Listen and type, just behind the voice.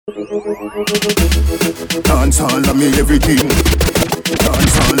Dance all of me everything.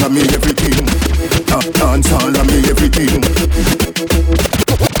 Dance all of me everything. Dance all of me everything.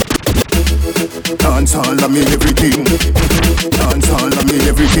 Dance all of me everything. Dance all of me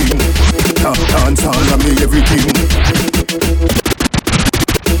everything. Dance all of me everything.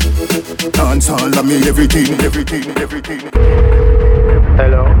 Dance all of me everything, everything.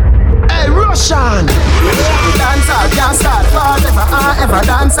 Hello. Hey, Russian! Dancehall can't start forever and ever.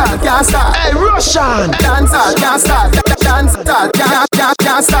 Dancehall can't start. Hey, Russian! Dancehall can't start. Dancehall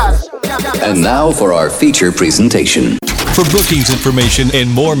can't start. And now for our feature presentation. For bookings information and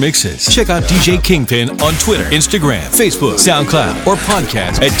more mixes, check out DJ Kingpin on Twitter, Instagram, Facebook, SoundCloud, or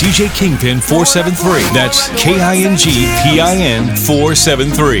podcast at DJ Kingpin 473. That's KINGPIN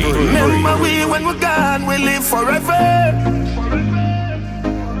 473. Remember we when we're gone, we live forever.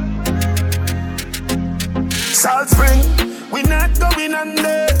 Salt Spring, we not going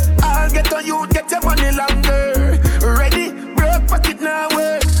under. I'll get on you, get your money longer. Ready, broke pocket now,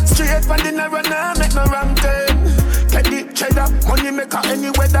 work. Straight from the narrow now, make no wrong turn. Get the cheddar, money maker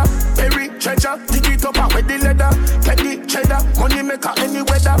any weather. Perry treasure, dig it up and with the leather. Get the cheddar, money maker any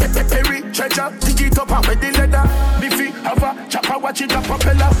weather. Perry treasure, dig it up and with the leather. Biffy have a chopper, watch it a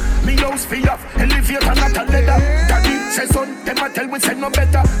propeller. Me house fee off, elevator not a leather. Daddy say son, them a tell we say no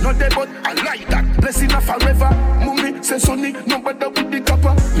better. No they but I like that, blessing her forever. Mummy say sonny, no better with the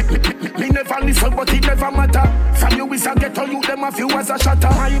copper. Me never listen but it never matter. From you is a ghetto, you them a few as a shatter.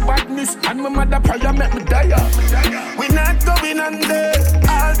 My badness and my mother prayer make me die. We not going under.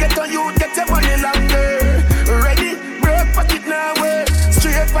 I'll get on you, get your money longer. Ready, broke pocket now, way.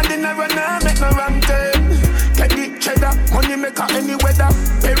 Straight from the narrow now, make no wrong turn. Get the cheddar, money maker any weather.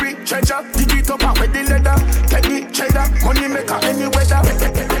 Perry treasure, dig it up and with the leather. Get the cheddar, money maker any weather.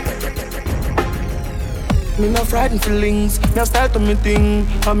 Me no frightened feelings, me a start to me thing.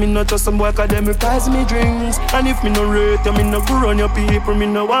 And me not just some boy cause them price me drinks. And if me no rate you, me no go run your people. Me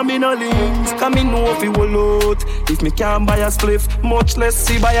no want me no links. Cause me know if you will out. If me can't buy a spliff, much less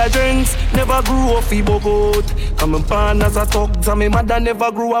see buy a drinks. Never grew up fi bogot. Come and pan as a thugs and me mother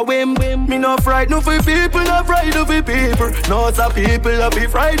never grew a whim. Me no frightened for people, no frightened for people. No some people a be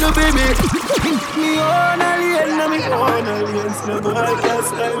frightened for me. Me own alien, no me own aliens. No boy can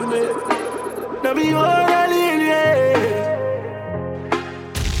style me. Now me already, yeah.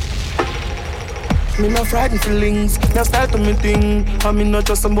 Me no frightened feelings, now start to me thing. And me not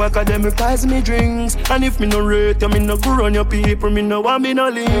just some boy cause them price me drinks. And if me no rate you, me no go run your people. Me no want me no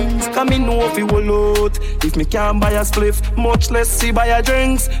links. Cause me know if you will out. If me can't buy a spliff, much less see buy a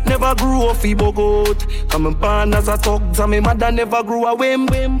drinks. Never grew up fi bogot. Come and pan as a thugs and me mother never grew a whim.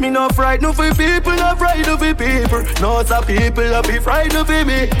 Me no frightened for people, no frightened for people. No some people a be frightened for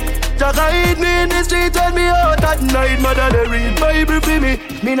me. Just hide me in the street and me out at night. Mother they read Bible for me.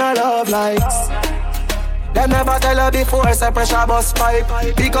 Me no love likes. Them never tell her before, say pressure bus pipe.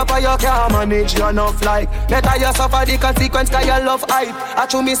 Pick up or you can't manage your enough like. Better you suffer the consequence cause you love hype. I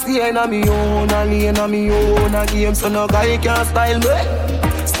chew me staying on me own, a lane on me own a game. So no guy can style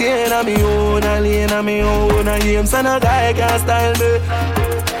me. Staying on me own, a lane on me own a game. So no guy can style me.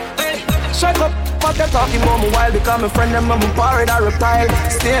 Shut up, fuck you talking about me while. Because my friend them and my parrot a reptile.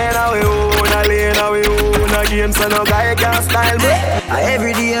 Staying on me own, a lane on me own a game. So no guy can style me.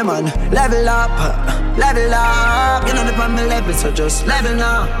 Every day man, level up. Level up, you know the on my level, so just level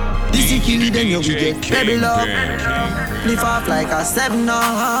now. This is kill then you will get level up. Lift off like a 7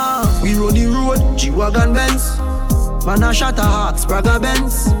 now. We run the road, G-Wagon Benz. Man a shot a Hawks, Braga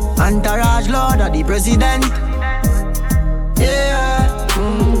Benz. Entourage Lord of the President. Yeah,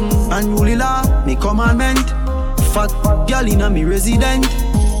 and Holy Law, me commandment. Fat girl in a me resident.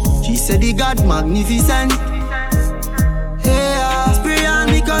 She said the God magnificent. Yeah, spray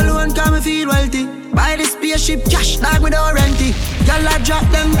on me cologne, cause me feel wealthy. Buy the spaceship cash like me don't rent it. Y'all I drop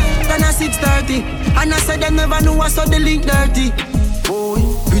them, then a 6:30. And I said them never know what's so the link dirty. Boy,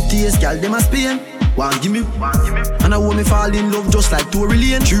 prettiest girl them a Spain. Want give me. And I want me fall in love just like Tory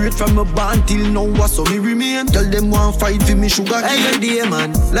Lane. Straight from my band till now what's so me remain. Tell them want fight for me sugar cane. Every day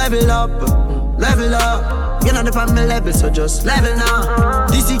man, level up. Level up. You know the on my level so just level now.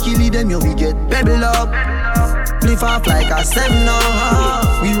 This is kill them you will get pebble up. Lift off like a 7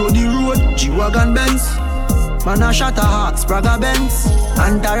 now. We run the road, G-Wagon Benz. Man a shot a Hawks, Braga Benz.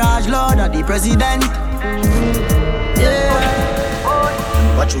 Entourage Lord of the President.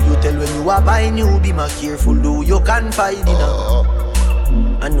 Yeah. What should you tell when you are buying new? Be more careful though, you can't find dinner.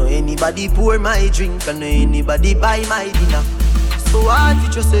 I know anybody pour my drink, I know anybody buy my dinner. So hard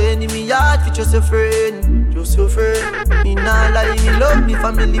for just an enemy, hard for just a friend. Just your friend. Me nah lie, me love me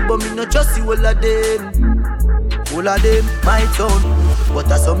family, but me not just see all of them. All of them, my town. but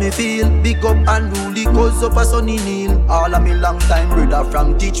that's how me feel. Big up and rule cause up a sunny kneel. All of me long time brother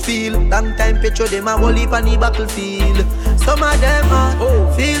from Teachfield. Long time picture them a whole heap on the battlefield. Some of them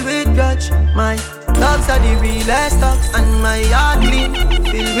are filled with grudge. My dogs are the realest dogs, and my heart clean,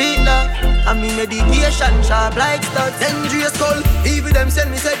 filled with love. And me medication sharp like studs. Dangerous skull, even them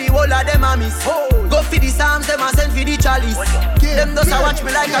send me say the whole of them a miss. Go for the Psalms, them a send for the chalice. Them does a watch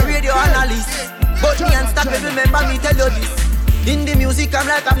me like a radio analyst. But me and stop it, remember me tell you this. In the music I'm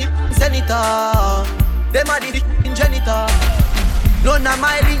like a senator. Them a the janitor. None of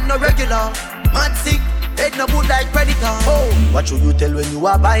my link no regular. Mad sick, head no good like predator. What should you tell when you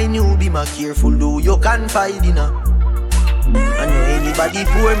are buying new? Be more careful though, you confide in her. I know anybody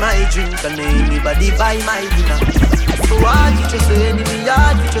pour my drink, I know anybody buy my dinner. So hard you just say enemy,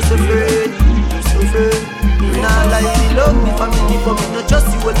 hard you just a friend. So friend, me nah lie, me love me family, but me not just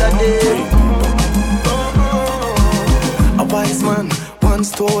you all the day. A wise man, one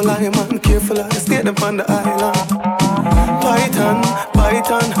stole lion man, careful I stay them on the island. Python,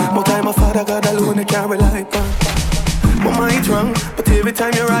 but I'm a father, God alone I can't rely on. But might wrong, but every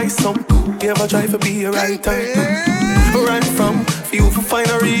time you rise some, you ever try to be a right time. Run from, for you to find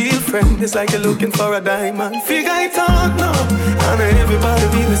a real friend, it's like you're looking for a diamond. Figure it out now, and everybody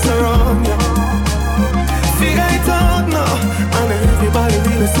really surround you. Figure it out now, and everybody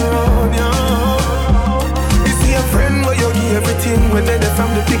really surround you. You see a friend where you give everything, when they're there from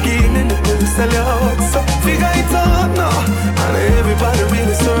the beginning, they will sell you out. So figure it out now, and everybody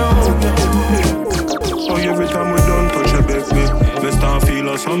really surround you. Oh, every time we done touch a beg me, me start feel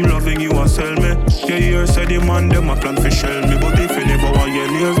like some loving you a sell me. You hear say the man them a plan for shell me, but if you never want your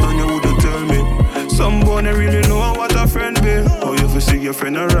nails done you wouldn't tell me. Some boy they really know what a friend be. Oh, you fi see your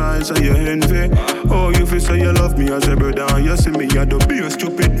friend arise and you envy. Oh, you fi say you love me as a brother and you see me a do be a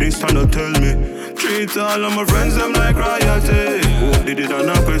stupidness and not tell me. Treat all of my friends them like royalty. Hope they did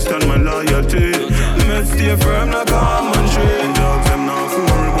not question my loyalty. Me stay firm like a common tree. Dogs them now fool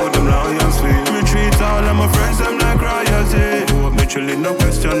about them loyalty. Me treat all of my friends them like royalty. Hope me chillin' no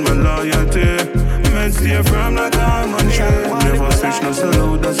question my loyalty. Me stay firm like a common tree. Never switch no so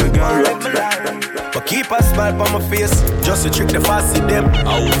loud as a guarantee. But keep a smile on my face, just to trick the fussy them.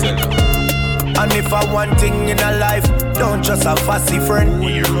 I will tell you. And if I want thing in a life, don't just a fussy friend.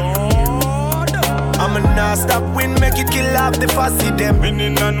 I'ma not stop win, make it kill off the fussy them.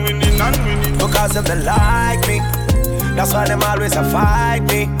 Winning and winning and winning. Because if they like me, that's why them always a fight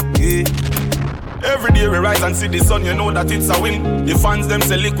me. Yeah. Every day we rise and see the sun, you know that it's a win. The fans them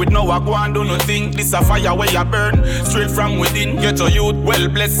say liquid, now I go and do nothing. This a fire where you burn, straight from within. Get your youth, well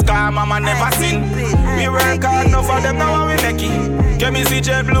blessed, car mama never sin. Me work hard enough for them, now I make it. Get me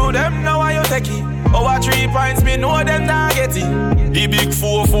CJ Blue, them now I you take it. Over 3 points, me know them not get it. The big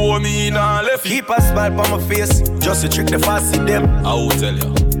 4-4, me nah left it. Keep a smile on my face, just to trick the fussy them. I will tell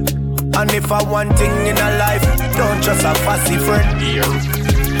you. And if I want thing in a life, don't just a fussy friend.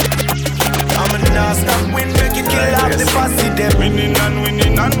 I'ma not stop win, make it kill off the fussy them. Winning and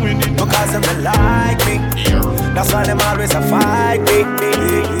winning and winning. Because them they like me, that's why them always a fight me.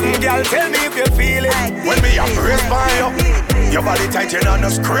 Girl, tell me if you feel it. When me a press by you, your body tight, you know no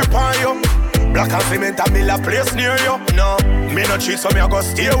scrape on you. Black and cement and me a place near you. No, me no cheat, so me a go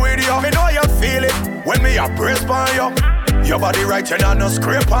stay with you. Me know you feel it. When me a press by you, your body right, you know no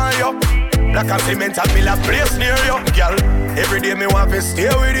scrape on you. Black and cement and me a place near you. Girl, every day me want to stay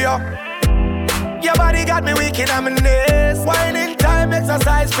with you. Your body got me weak in my knees. Whining time,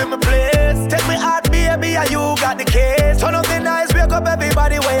 exercise for my place. Take me out, baby, and you got the case. Turn up the nice, wake up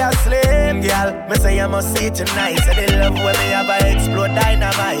everybody where I sleep. Girl, me say I must see tonight. Say the love when me have a explode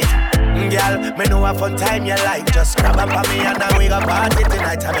dynamite. Girl, me know a fun time you like. Just grab up on me and now we gon' party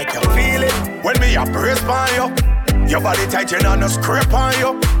tonight. I make you feel it. When me a press by you, your body tight, you know no scrape on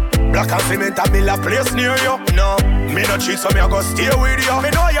you. Black and cement and me a place near you. No, me no cheat, so me a go stay with you. Me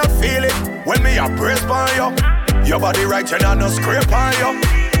know you feel it. When me a press by you, your body right, you know no scrape on you.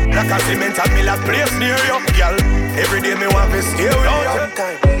 Black and cement and me a place near you. Girl, every day me want to stay with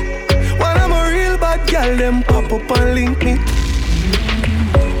you. When I'm a real bad girl, them pop up and link me.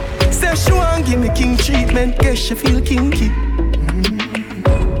 Say she want give me king treatment, guess she feel kinky.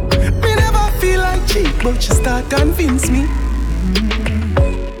 Me never feel like cheap, but she start convince me.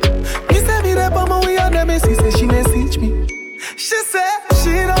 Me say me there, but my way on the message, say she message me. She say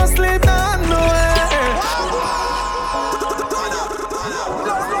she don't sleep down nowhere.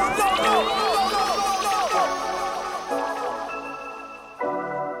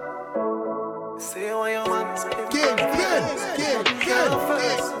 Say what you want, say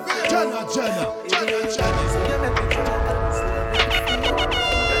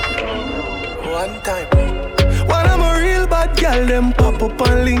One time. When I'm a real bad girl, girl them pop up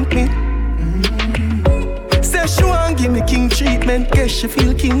and link me. Say she want give me king treatment, guess she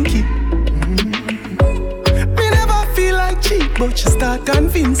feel kinky. Me never feel like cheap, but she start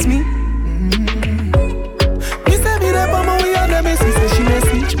convince me. Me say me the mama we are the messy, say she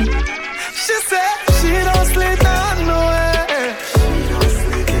message me. She say she don't sleep on nowhere. She don't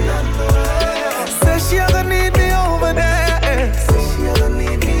sleep on nowhere. Say she ever need me over there. Say she ever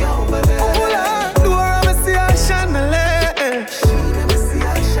need me over there. Pull her door and me see her chandelier. She never see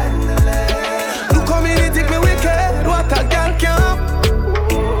her chandelier. Look how me take me wicked, what a girl can.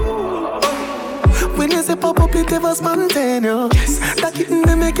 When you say pop up, it ever spontaneous. That kitten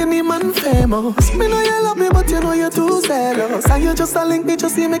they make any man famous. Me know you love me, but you know you're too zealous. And you just a link me,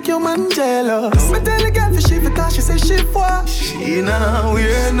 just to make your man jealous. Me tell the girl for she because she say she for. She now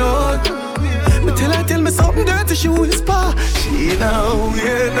we're not. Me tell me something dirty, she whisper. She now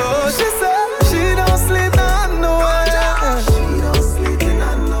we're not. She say she don't sleep on nowhere. She don't sleep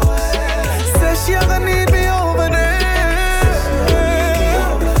on nowhere. Say she ever need me over there.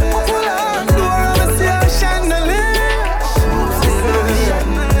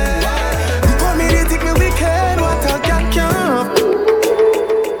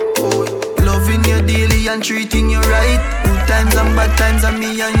 And treating you right. Good times and bad times and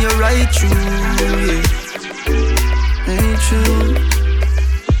me and you right true. Yeah. Ain't true.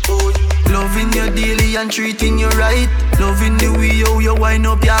 Loving you daily and treating you right. Loving the way you wind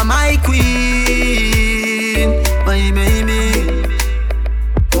up, you're my queen. My baby.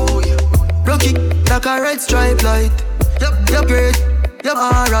 Rock it like a red stripe light. You're great, you're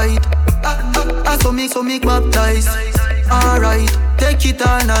alright. So make baptize. Alright, take it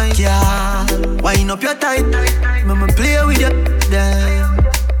all night, yeah. Wind up your tight, mama play with you, damn.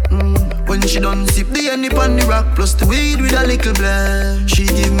 When she done sip the honey on the rock, plus the weed with a little blend. She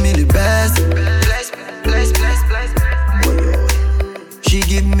give me the best. Bless. She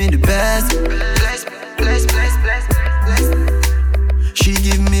give me the best. Bless. She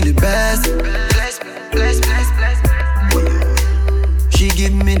give me the best. Bless. She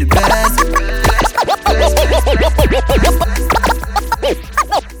give me the best.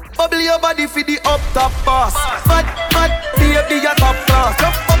 Bubble your body for the up top pass. Fat, baby, your top class.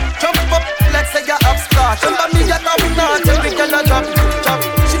 Jump up, let's say you're upstart. Remember me, you're top notch, every girl a drop.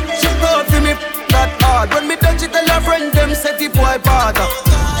 She proud for me, that hard. When me touch it, tell her friend, them set the boy bad.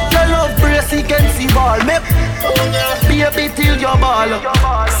 Your love brace, he can see ball. Make baby till your ball.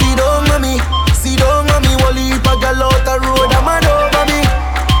 See down, mommy, while you heap a girl out the road, a man over me.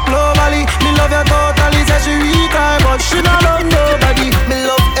 Globally, me love your totally, say she retire, but she not love nobody. Me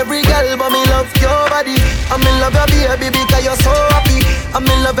love every girl, but me love your body. And me love your baby because you're so happy. And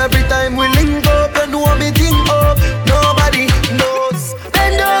me love every time we link up, and know me think up. Nobody knows.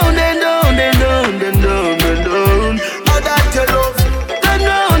 Then down. All that you love. Turn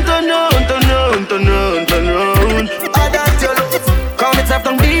round. All that you love. Come and stop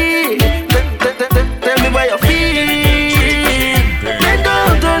on me. Tell me where you feel.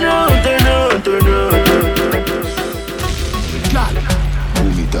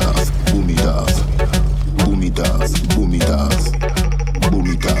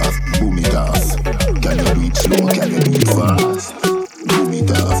 Boom it off. Can you do it slow? Can you do it fast? Boom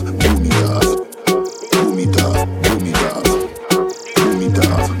it off.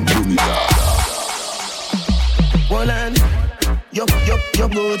 One hand, your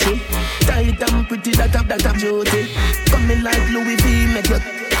Gucci, tight and pretty, that up beauty. Coming like Louis V, make you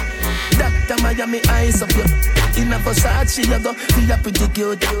Dr. Miami eyes up you. In a Versace, you go, you're pretty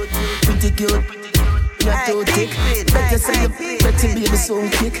cute. You're too thick. Better say you pretty baby so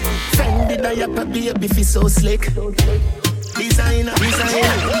kick. Fendi diaper baby feel so slick. Designer.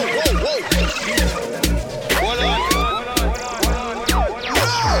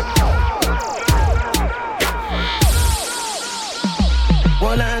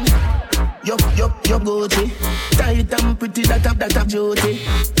 One hand, your Gucci, tight and pretty, that up beauty.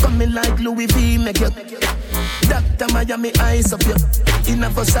 Coming like Louis V, make you Dr. Miami eyes up you. In a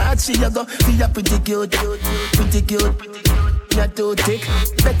Versace, you go, you're pretty cute. You're too thick.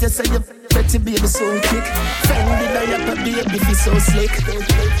 Better say you pretty baby so kick. Fendi diaper baby feel so slick.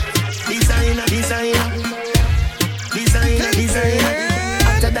 Designer.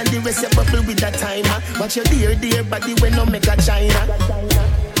 Hotter than the rest, you bubble with that timer. Watch your dear body when no make a China.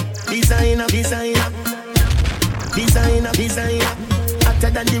 Designer. Hotter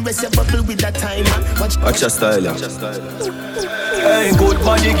than the rest, you bubble with that timer. Watch your style, yeah. Hey, good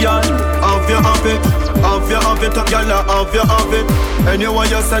body, girl. Have you have it, girl, have it. Anyway,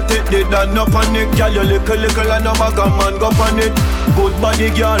 you set it, they done no panic, girl. You little and no bag man go on it. Good body,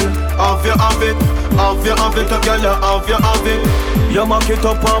 girl. Have you have it, Have you have it, girl, have you have it. You mark it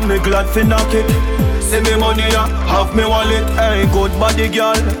up and me glad fi knock it. See me money, have me wallet. Hey, good body,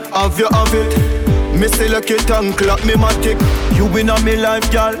 girl, have you have it. Me select it and clap me matic. You win on me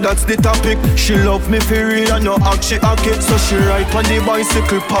life, girl, that's the topic. She love me for real and no act, she hack it. So she ride on the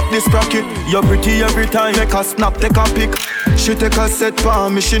bicycle, pop this sprocket. You're pretty every time, make her snap, take a pic. She take a set for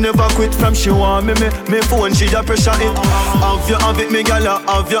me, she never quit from she want me phone, she a pressure it. Have you have it, me girl,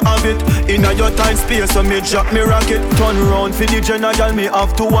 have you have it. In your time space, so me drop me rocket. Turn round for the general, me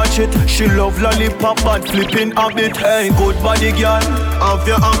have to watch it. She love lollipop and flipping habit. Hey, good body, girl, have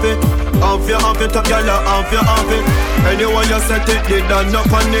you have it. Have you have it, girl, have you have it. Anyone you set it, they done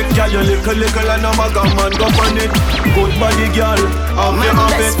up on it. Girl, you little and no maga man go on it. Good body, girl, have you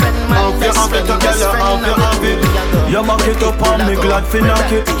have it. Have you have it, girl, have you have it. You mark it up and me glad fi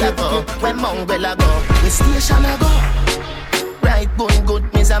knock it. When Mongrel go, we station a go. Right, going good,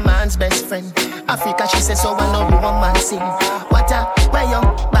 me's a man's best friend. Africa, she says so, I know woman sing. What a, where your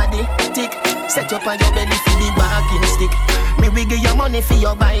body tick. Set up on your belly for the walking stick. Me we give you money for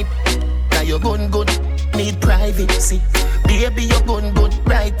your vibe. Now you're going good, need privacy. Baby, you're going good,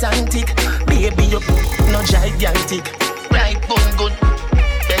 right and tick. Baby, you're no gigantic. Right, going good,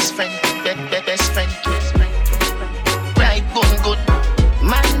 best friend, best friend. Right, going good,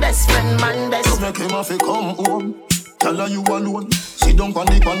 man best friend, man best friend. Make him have to come home. Tell her you alone. Sit down on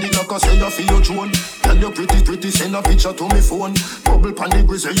the like I say you feel your drone. Tell you pretty, send a picture to me phone. Bubble pan the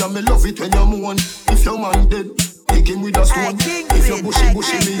grizzly, yeah, me love it when you moan. If your man dead, pick him with a stone. If you bushy,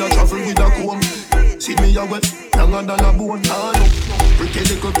 me a travel with a comb. See me a wet, younger than a bone. Ah, no. Pretty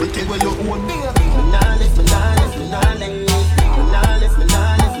little pretty where you own. Me nah live.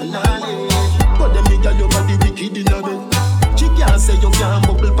 But them nigga your body wicked in a bed. She can't say you can't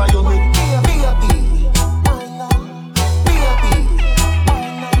bubble by your head.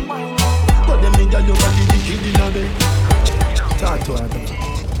 But them nigga your body wicked in a bed. Talk to her.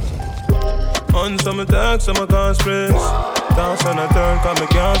 On some attacks, some can't express. Dance on a turn, cause me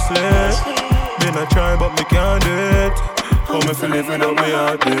can't sleep. Been a try, but me can't do it. How me feel live without me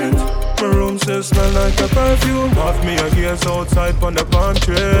heartbeat. My room still smell like a perfume. Half me a gaze outside on the palm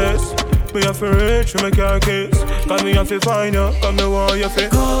trees. Me have to reach for my car keys. Cause me have to find you, cause me want you to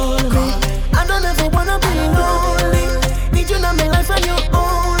call me. I don't ever wanna be lonely. Need you in my life and you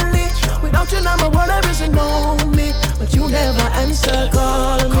only. Without you now my world there isn't know me. But you never answer,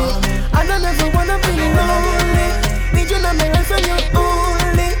 call me. I don't ever wanna be lonely. Need you in my life and you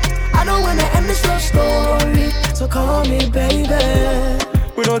only. I don't wanna end this love story. So call me baby.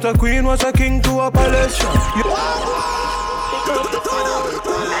 Without a queen was a king to a palace.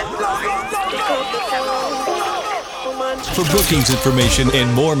 For bookings information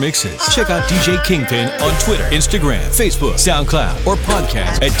and more mixes, check out DJ Kingpin on Twitter, Instagram, Facebook, SoundCloud, or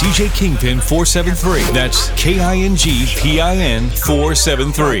podcast at DJ Kingpin 473. That's KINGPIN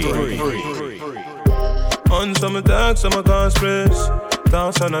 473. On some attacks, some can't express.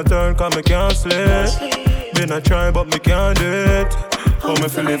 Dance on a turn, cause me can't sleep. Been a try, but me can't do it. How me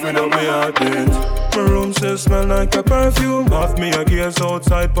feel live without me heartbeat. My room still smell like a perfume. Half me a gaze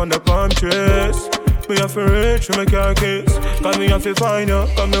outside on the palm trees. Me have to reach for my car keys. Cause me have to find you,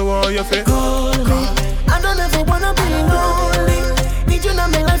 cause me want you to call me. I don't ever wanna be lonely. Need you in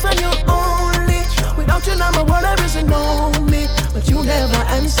my life and you only. Without you now my world there isn't know me. But you never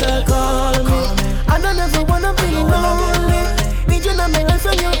answer, call me. I don't ever wanna be lonely. Need you in my life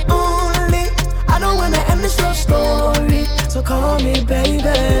and you only. I don't wanna end this love story. So call me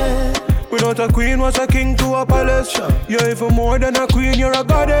baby. Without a queen was a king to a palace. You're even more than a queen, you're a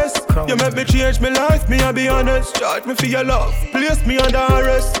goddess. You make me change my life, me I be honest. Charge me for your love, place me under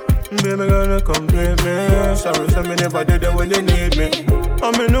arrest. Baby girl, complete me. Sorry, so me never did it when you need me.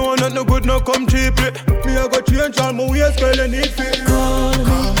 I mean, no one not no good, no come cheaply. Me I got change all my ways, girl, you need me. Call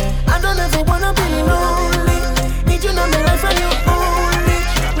me. I don't ever wanna be lonely. Need you in my life and you only.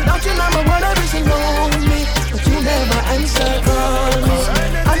 Without you now my world there isn't lonely. But you never answer, call me.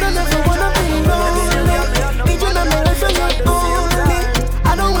 I don't ever wanna be lonely. Need you in my life and you only.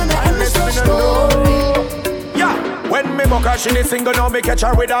 I don't wanna end this love story. Yeah, when me buck her, she the single, now me catch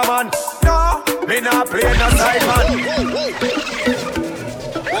her with a man. No, me not play no side man.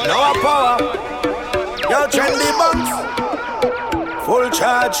 No power. Yo, trendy box. Full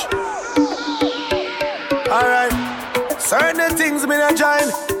charge. Alright. Certain things me not join.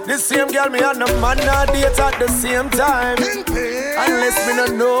 The same girl me and the man not date at the same time. Unless me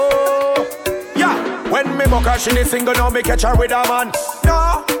not know. Yeah, when me buck her, she the single, now me catch her with a man.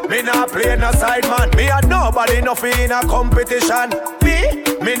 No, me not play no side man. Me and nobody nothing in a competition.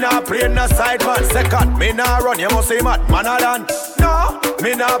 Me not play no side man. Second, me not run, you must say mad man a done. No,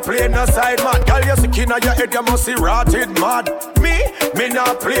 me not play no side man. Girl, you sick inna your head, you must see rotted mad. Me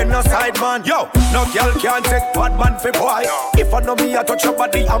not play no side man. Yo, no girl can't take bad man for boy. If I know me, I touch your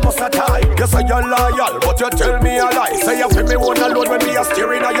body, I must tie. You say you're loyal, but you tell me a lie. Say you feel me one alone when me a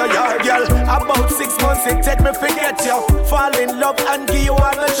steering at your yard, girl. About 6 months it take me forget you. Fall in love and give you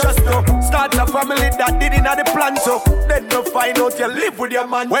all the trust to. Start a family that didn't have the plan so. Then you find out you live with your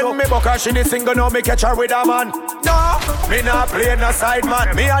man. When me buck her, she is single, now me catch her with a man. No, me not play no side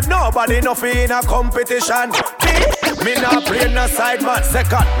man. Me and nobody nothing in a competition. Me not play no side man.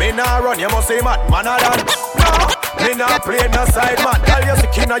 Second, me not run, you must say mad man a done. No, me not play no side man. Girl, you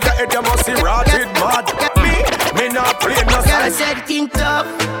sick inna your head, you must see rotted mad. Me not play no side. Girl said king tough,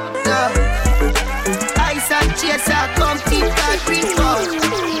 tough. Ice and chaser, come keep that green ball.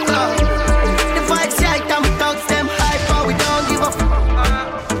 The vibes right, them thugs, them hyper, we don't give a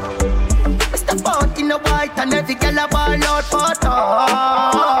Mr. Boat in the white and every girl a ball out for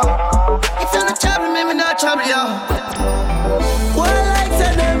talk. If you're not trouble, me not trouble you. What I like to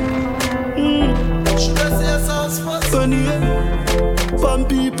them? Should I say a sauce first? Funny, from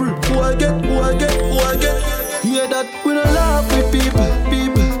people who I get. Hear that we don't laugh with people.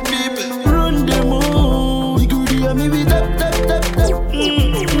 Run them all. You could hear me with tap.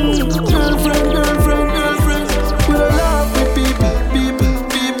 Girlfriend. We don't laugh with people.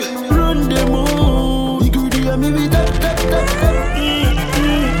 Run them all. You could hear me with tap.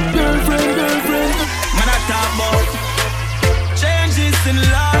 Girlfriend. Man, I talk about changes in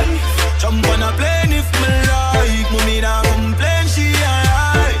life. Jump on a plane if me like. Mommy don't complain, she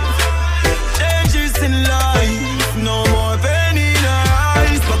alright. Changes in life, no more pain in her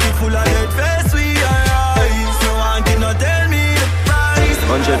eyes. Pocket full of dead face, we arise. No one did not tell me the price.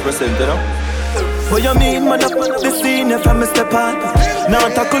 100%, you know. What you mean, man, up on the scene if I step on. Now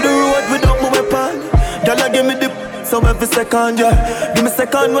tackle the road without my weapon. Girl, give me the so every second, yeah. Give me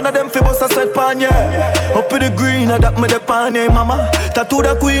second, one of them fi bust a set pan, yeah. Up with the green, I that me the pan, yeah, mama. Tattoo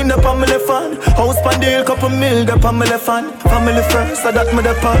the queen, up on me left hand. House pan deal, couple mil, up on me left hand. Family first, I that me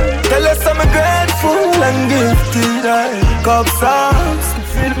the pan. Tell us I'm grateful and gifted, cups sauce,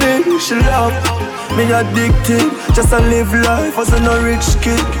 feel me, she love. Me addicted, just to live life as a no rich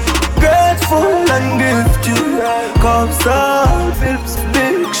kid. Grateful and gifted, cups sauce, feels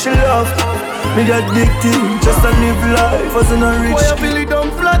big, she love. Me addicted, just to live life as in a rich kid. Boy, I feel it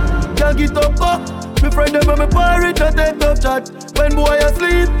down flat, can't get up. Me friend them and me pirate and take up chat. When boy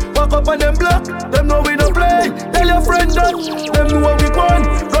asleep, walk up on them block. Them know we don't play, tell your friend that. Them know what we want,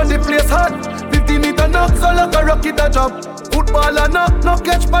 run the place hot. 50-meter knock, so like a rocket a drop. Football a knock, no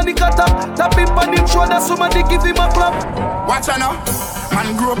catch panic attack. Tap him on him shoulder, somebody give him a clap. Watch out now.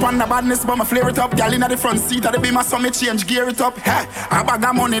 Man grew up on the badness, but me flare it up. Girl inna the front seat of the beamer, so me change gear it up. Hey, a bag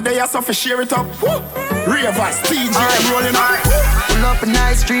of money there, so fi share it up. Ravers, TJ rolling up. Pull up a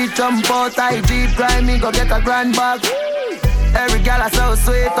nice street, jump out, IG, grind me, go get a grand bag. Every gal I so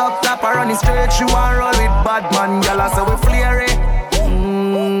sweet up top, I run it straight. She want roll with bad man, gal I so we flare it.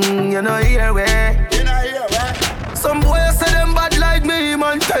 You know here we. Some boys say them bad like me,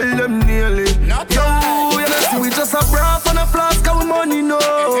 man, tell them nearly. Yo, you know see we just a braff and a flask of money, no.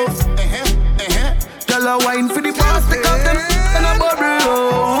 Tell a wine for the plastic of them and a bubble.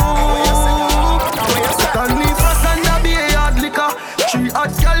 Second me first and a be a hard liquor. 3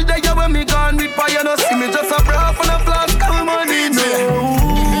 hot girl there when me gone with fire, no see me just a braff and a flask of money, no.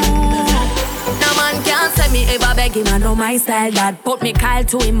 No man can't say me ever beg him, I know my style that. Put me Kyle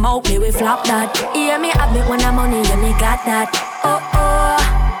to him out, me we flop that. Hear me have me when I'm money, yeah me got that.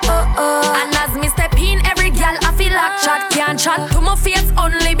 And as me step in, every girl I feel like chat. Can't chat to my face,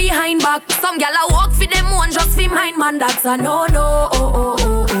 only behind back. Some girl I walk for them one, just for mine, man, that's a no.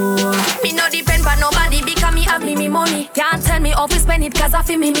 Me no depend on nobody because me have me money. Can't tell me how to spend it cause I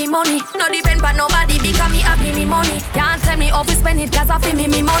feel me money. No depend on nobody because me have me money. Can't tell me how to spend it cause I feel me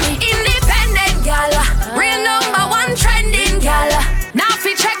money. Independent gal, real number one trending gal. Now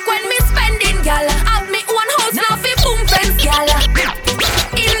fi check when me spending gal. Have me one house now fi boom fence gal.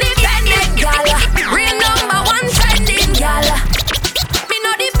 Independent gal, real number one trending gal. Me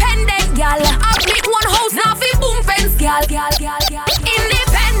no dependent gal. Have me one house now fi boom fence gal.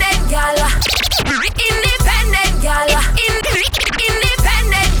 Independent gal, independent gal,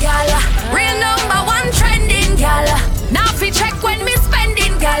 independent gal. Real number one trending gal. Now fi check when me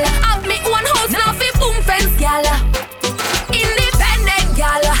spending gal. Have me one house now fi boom fence gal. Independent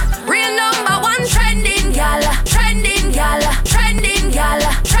gal, real number one trending gal. Trending gal, trending gal,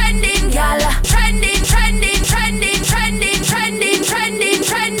 trending gal, trending.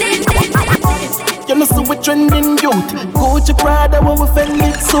 You know so we trending youth. Gucci Prada when we fell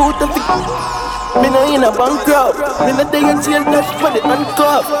it suit of Me no in a bankrupt. Me no day in jail, dash for the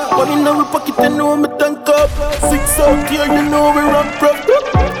handcuff. Money in our pocket, you know me tank up. 6 out here, you know we run prop.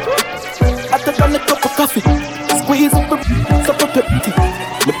 I take on a cup of coffee. Squeeze up a pepty.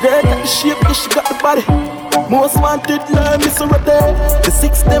 My girl got the shape, yeah, she got the body. Most wanted, now me so right there. The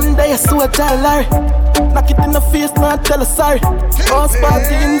 6 them there, so I tell Larry. Knock it in the face, now tell her sorry. House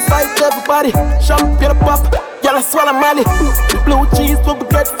party inside everybody. Champagne pop, y'all I swallow Molly. Blue cheese, what we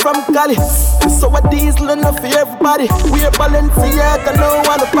get from Cali. So a diesel enough for everybody. We're Balenciaga, no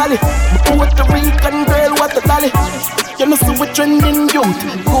one to Bali. Puerto Rican girl, what the dolly. You know, so we're trending youth.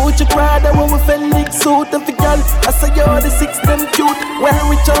 Gucci Prada when we Felix suit and for girl. I say you're the 6 them cute. When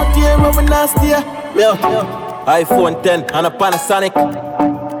we out here, when we nasty. Yeah, iPhone 10 and a Panasonic.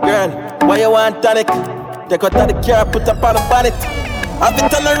 Girl, why you want tonic? Take out of the car, put up on the bonnet. Have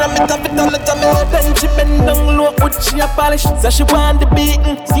it on her, have it on the tummy. Then she bend down low, put she a polish. So she want the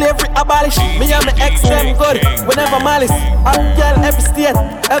beating, slavery abolish. Me and my ex them good, whenever malice. I'm girl every state,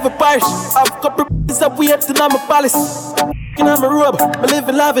 every parish. I've couple pieces up weird to my palace. In my robe, I live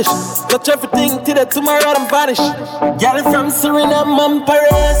in lavish. Touch everything till tomorrow I'm vanish. Girl from Suriname and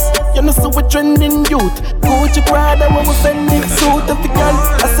Paris. You know, so we're trending youth. Gucci Prada when we Felix suit and for girl.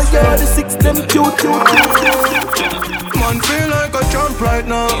 I say you're the 6 them cute. Man feel like a champ right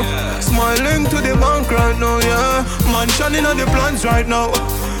now. Smiling to the bank right now, yeah. Man shining on the plans right now.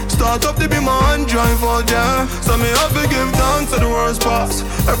 Start up to be my hand drive out, yeah. So me have to give thanks to the worst pass.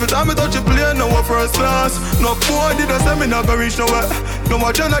 Every time I touch a plane, now we're first class. No boy did I say me not gonna reach nowhere. No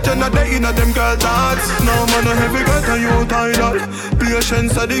more Jenna day in a them girl thoughts. No man no heavy girl to you title.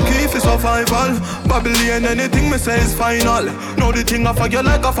 Patience are the key for survival. Babylon anything me say is final. Now the thing I forget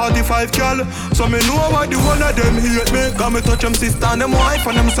like a 45 girl. So me know why the one of them hate me. Cause me touch them sister and them wife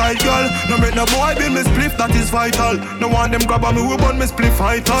and them side girl. No make no boy be me spliff, that is vital. No want them grab on me, we burn me spliff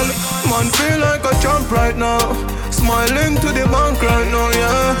vital. Man feel like a champ right now. Smiling to the bank right now,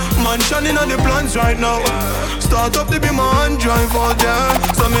 yeah. Man shining on the plans right now. Start up to be my hand drive out, yeah.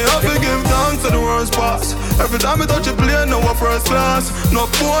 So me have to give thanks to the worst pass. Every time I touch a plane, now we're first class. No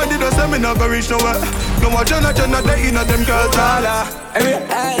boy did I say me not gonna reach nowhere. No more Jenna day in a them girls all. Hey,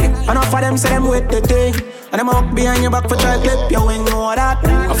 enough of them say them with the thing. And them up behind your back for try clip, you ain't know that.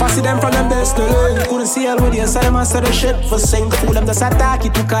 I fancy them from them best to learn. Couldn't see all with you, so them answer the shit. For saying the fool them just attack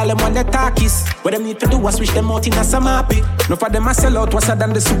it, to call them on the talkies. What them need to do was switch them out in a some happy. No for them a sell out, what's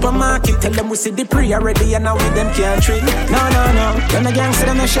than the supermarket. Tell them we see the pre already and now with them can't treat. No, them the gangster,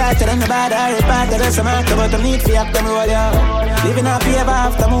 them the shot, them the bad, I repart, the rest of my but them need to have them roll, yeah. Living happy ever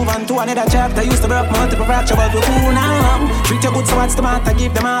after, move on to another chapter. Used to broke multiple fracture, but we cool now. Treat your good, so what's the matter?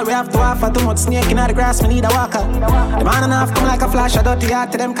 Give them all we have to offer. Too much snake in the grass, we need a walker. The man and half come like a flash, a dirty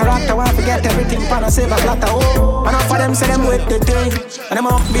heart to them character. Want to get everything pan a silver platter. Oh, enough for them say them with the thing. And them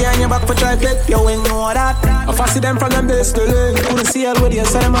up behind your back for try clip, you ain't know that. I fancy them from them base to learn. Couldn't see all with you,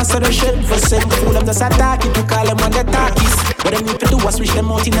 so them answer the shit. For saying the fool them just attack it, to call them on the talkies. What them need to do was switch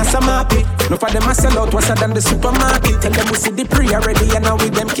them out in a some happy. No for them a sell out, what's than the supermarket. Tell them we see the pre already and now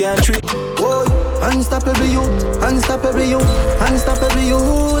with them can't treat. Whoa, unstoppable youth, unstoppable youth, unstoppable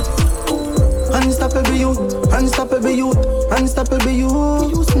youth. Unstoppable youth, unstoppable youth, unstoppable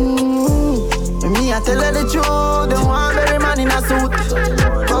youth. Me, I tell her the truth. Don't want every man in a suit.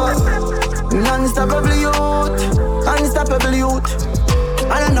 Unstoppable youth, unstoppable youth.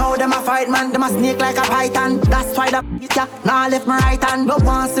 I don't know them a fight man, them a snake like a python. That's why the ya now left my right hand. No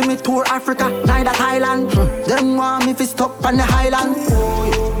want see me tour Africa, neither Thailand. Them want me fi stuck on the highland.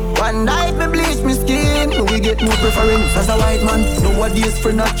 One night me bleach me skin, we get no preference as a white man. Nowadays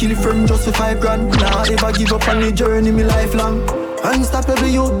friend not kill friend just for 5 grand. Nah, never give up on the journey me lifelong. Unstoppable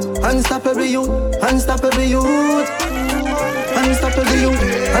youth, unstoppable youth, unstoppable youth. Unstoppable youth,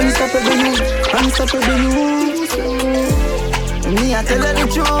 unstoppable youth, unstoppable youth. Me I tell her the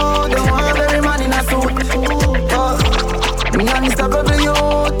truth, don't want every man in a suit. Me unstoppable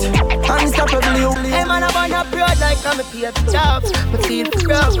youth, unstoppable youth. Hey man, I want a broad like I'm a pay for jobs. Me feel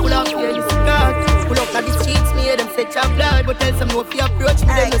proud, pull up here this skirt. Pull up at the streets, me hear them set your blood. But tell some no if you approach me,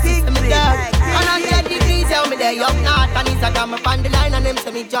 them no system me dog. And I get degrees, how me there up north. And it's a got me on the line and them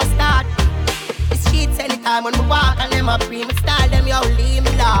say me just start. The streets anytime when me walk and them a free me style, them you leave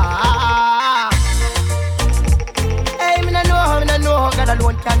me lost. Hey, me no know how God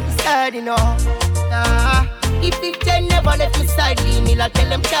alone can decide, you know. If the 10 never let me side, leave me, like tell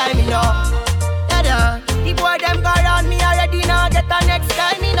them try me, know. The boy them go around me already, now get the next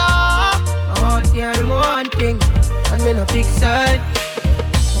time, you know. I want to hear one thing, and me no big side.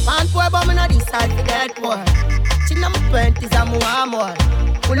 My man boy, but me no decide for that boy. Chin on my 20s and more.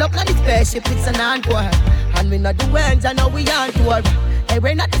 Pull up na the spaceship, it's an hand boy. And we not do ends, I know we aren't tour. Hey,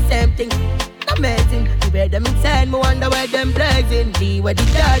 we're not the same thing. amazing. The way them inside, me wonder where them blazing. The way the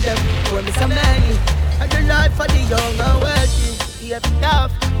dad them, for me so many. I do life for the young and wealthy. If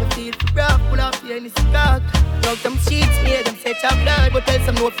tough, you feel rough, pull off your any stock. Love them sheets, made them set up blood. But tell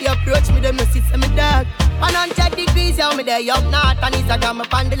some no if you approach me, them no sit some dog. 100 degrees, how me there, young not. And Instagram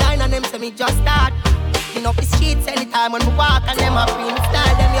up on the line and them say me just start. You know the streets anytime when we walk and them a free me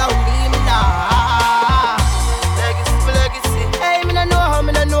style, them you leave me now. Legacy. Hey, me no know how,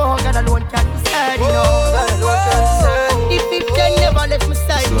 God alone can decide, you know. God alone can decide. The 15 never left my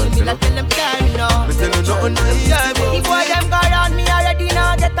side, me not tell them time, you know. Me tell them nothing to them time. The boy them go around me already,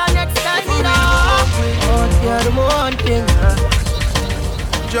 now get the next time, you know. Oh, you're the one thing,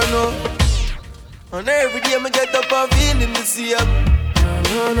 you know. And every day me get up and feeling the same.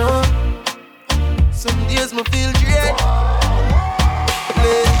 No. Some days me feel dread.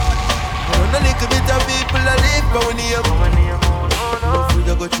 And a little bit of people I live for when you no food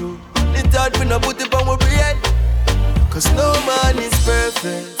I go through. It's hard when I put it on my bread. Cause no man is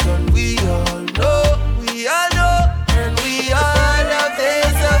perfect. And we all know. And we all have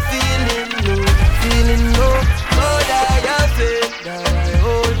days of feeling low. But I have faith that I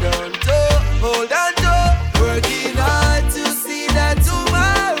hold on to. Working hard to see that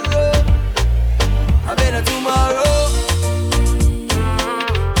tomorrow. I better tomorrow.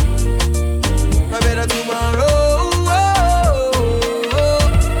 I better tomorrow.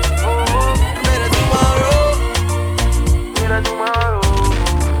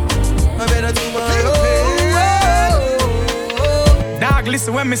 Dog,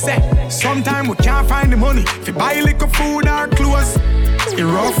 listen when me say, sometime we can't find the money fi buy liquor, food or clothes. It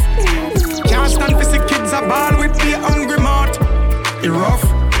rough. Can't stand to see kids a ball with the hungry mouth. It rough.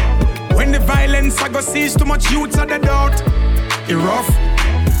 When the violence I go sees too much youths at the doubt. It rough.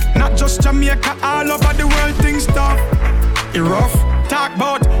 Not just Jamaica, all over the world things tough. It rough. Talk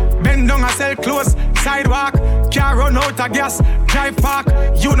about bend down and sell clothes. Sidewalk, can't run out of gas. Drive park,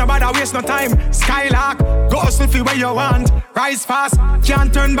 you no bother waste no time. Skylark, go hustle for where you want. Rise fast,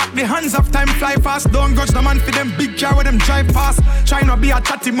 can't turn back the hands of time. Fly fast, don't grudge the man for them big car with them drive fast. Try not be a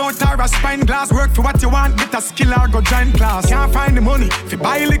chatty mouth or a spine glass. Work for what you want, get a skill or go join class. Can't find the money if you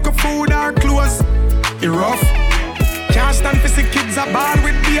buy liquor, food or clothes. It rough. Can't stand to see kids a ball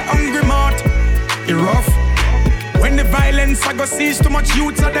with the hungry mouth. It rough. When the violence I go sees too much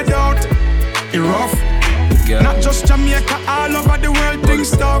youths at the doubt. It rough. Yeah. Not just Jamaica, all over the world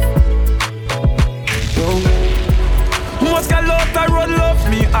things tough. Most gal out the road love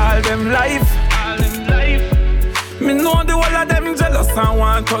me all them life. Me know the whole of them jealous and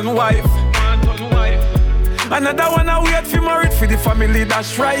want on wife. Another one I wait for married for the family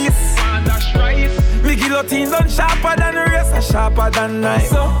dash rice. Me guillotine done sharper than the rest, and sharper than knife.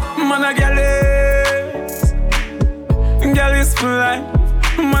 So man a gal is fly.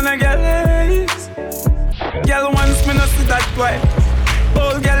 Man a gal is. Gal once me no see that twice.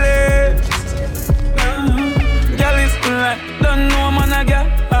 Old gal is. Gal is fly. Don't know man a gal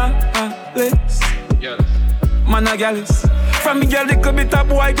is. Man a gal is. From me gal little bit of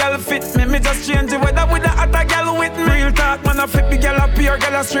boy gal fit me. Me just change the weather with the other gal with me. Real talk man a flip the gal up here,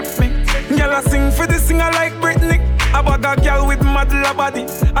 gal a strip me. Gal a sing for the singer like Britney. I bag a gal with model body.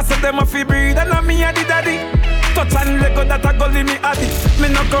 I said them a fi breed and a me a the daddy. Touch and Lego that a gully me addy. Me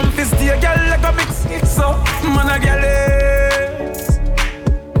no come fi stay a gal Lego mix. So man a gal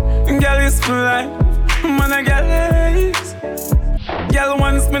is fly. Man a gal is. Gal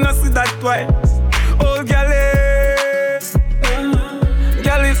once me no see that twice. Old gal is.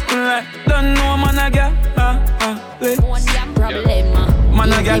 Gal is fly. Don't know man a gal What's your problem?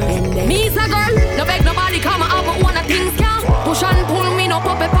 Man a gal. Me's a girl. No beg nobody come up but one of things can push and pull me no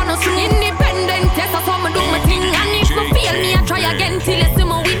puppet on no string. Independent yes I saw me do my thing. And if me fail me I try again till you see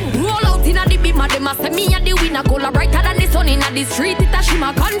me win. Roll out in a the beam them a say me a the winner. Color brighter than the sun in a the street. It a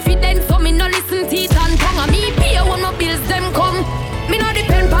shimmer confidence so me no listen teeth and tongue. And me pay when my bills them come. Me no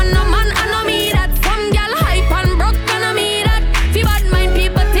depend on no man and no me that. Some gal hype and broke and no me that. Fi bad mind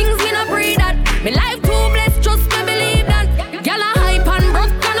people things me no breed that. Me life too blessed trust me believe that. Gal a hype and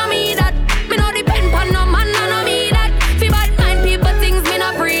broke and no me that. Me no depend on no man and no me that. Fi bad mind people things me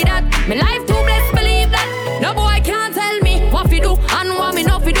no breed that. Me life too blessed believe that. No boy can't tell me what fi do and what me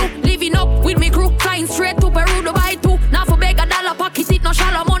no fi do. Living up with me crew flying straight to Peru Dubai too. Now for beg a dollar pocket it no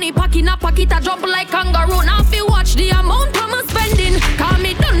shallow money pocket a pocket a jump like kangaroo. Now fi watch the amount I'm spending. Cause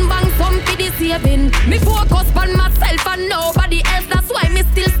me done bang some for the saving. Me focus on myself and nobody else. That's why me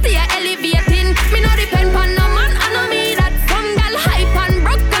still stay elevating. Me no depend on no man and no me that. Some gal hype and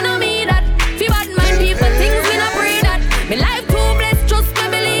broke and no me that. Fi bad mind people things me no pray that. Me life too blessed trust me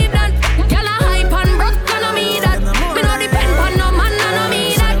believe that. Gal a hype and broke and no me that. Me no depend on no man and no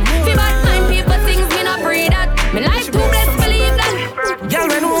me that. Fi bad mind people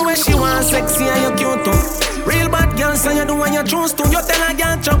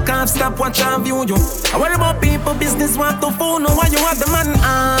stop, watch and view you. I worry about people, business want to fool. No why you have the man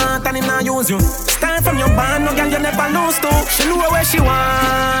heart and him not use you. Start from your band, no girl you never lose to. She know where she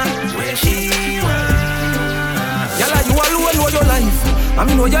want. Where she want. Yalla, you alone know your life. I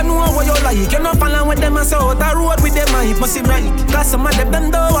mean, know you know what you like. You not follow with them and say out the road with them, I must be right. Cause some of them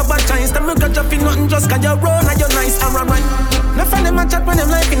don't have a chance. Them no got you feel nothing just cause you run and you're nice and right. No friend them a chat when them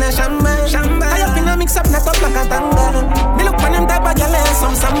life in a shamba. I up in a mix up, not up like a tango. Me look when them type of girl and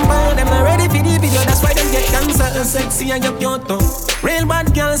some samba. Them not ready for the video, that's why them get cancer. Sexy and you cute too. Real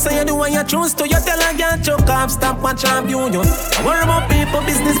bad girl say you do what you choose to. You tell a girl choke off, stop watch and view you. I worry about people,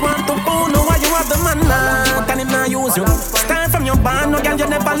 business want to phone. Know why you have the man now, can him not use you. Start from your band, no girl you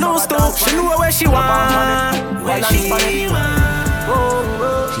never lose to. She know where she want. Where she want.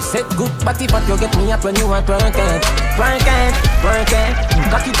 She said good body but you get me up when you are twerking. Twerking, twerking.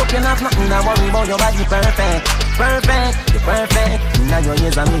 Cock it up, you not nothing I worry about your body perfect. Perfect, you're perfect. Now your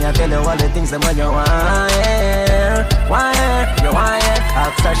ears on me, I tell you all the things that you want. Wire, you wire.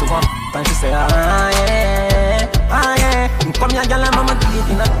 Ask her she want and she say yeah. Come here girl and mama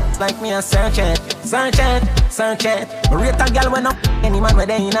taking up like me a search it. Search it, search it. Rate a girl when up any man where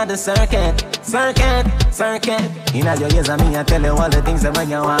they in the circuit. Circuit, circuit. Inna your ears and me I tell you all the things that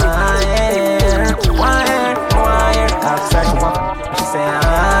you want. Wire, wire. Ask her she want she say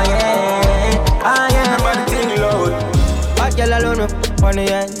Remember the thing loud. Hot girl alone on the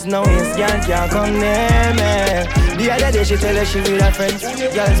ends, no waist, can't come near me. The other day she tell her she with her friends.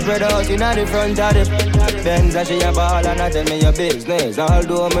 Girl spread out in the front of the Benz and she a ball and I tell me your business.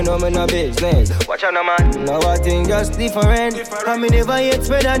 Although me know me no business. Watch out no man, now I think just different. I me never yet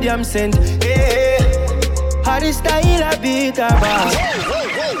spread a damn cent. Hey, how the style a beat a bar.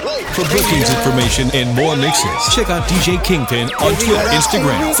 For bookings information and more mixes, check out DJ Kingpin on Twitter,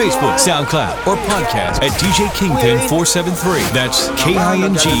 Instagram, Facebook, SoundCloud, or podcast at DJ Kingpin 473. That's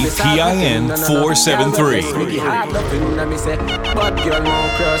KINGPIN 473. But girl, no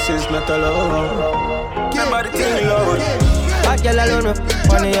crosses, not alone. Remember the thing, Lord. Hot girl alone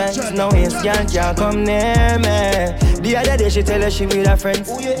on the ends, no waist, can't come near me. The other day she tell her she with her friends.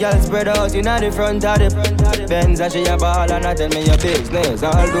 Girl spread out in the front of the Benz and she a ball and I tell me your business.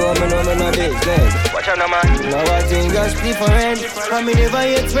 Although me know me no business. Watch out no man, now I think just different. And me never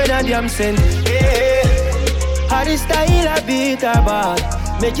yet spread a damn cent. Hey, how the style a beat a bad.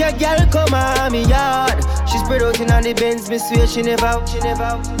 Make your girl come on me yard. She spread out in the Benz, me swear she never out.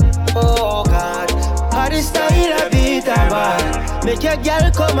 Oh God, how the style a beat a bad. Make your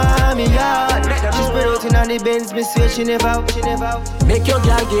girl come on me yard. She spread out in the Benz, me swear she never out. Make your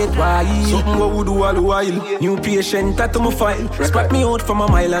girl get wild. Something what we do all the while. New patient tattoo my file. Spot me out from a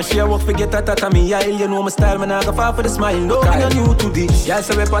mile and she a walk forget that at me aisle. You know my style, man I go far for the smile. No, I'm not new to this. Y'all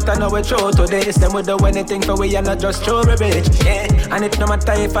say we pattern now we throw to this. Them we do anything for we and not just show me bitch. Yeah, and it no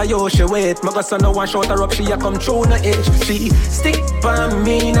matter if I yo she wait. My go no one shot her up, she a come through no edge. She stick by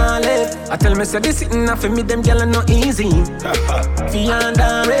me now left. I tell me say this sitting up for me, them gyal not easy. Beyond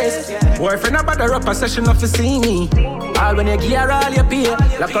the rest. Boyfriend a bother up a session of to see me. All when you gear all you pay.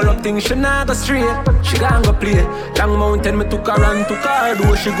 Like a rough thing she not go straight. She gon' go play. Long mountain me took her and took her.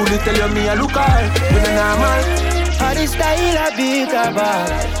 Do she good tell you me a look her. With a normal. How the style a beat a bar.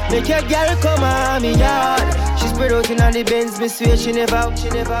 Make your girl come on me yard. She spread out in the Benz, me swear she never out.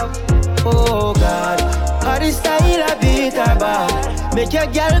 Oh God, how the style a beat a bar. Make your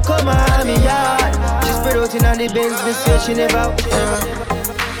girl come on me yard. She spread out in the Benz, me swear she never out.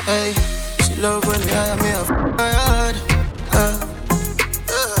 Hey, she love when me hire me a yard.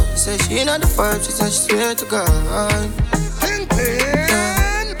 Say she ain't on the vibe, she said she swear to God.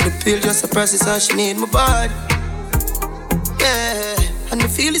 The pill just a process, all she need my body. Yeah, and I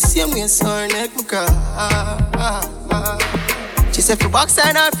feel the same way, so her neck my cry. She said for box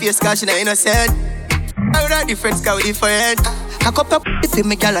on her face, cause she not innocent. I would have different, cause we different. I cup up the feel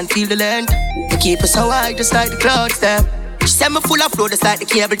me girl and feel the length. I keep her so high, just like the clouds them. She said me full of flow, just like the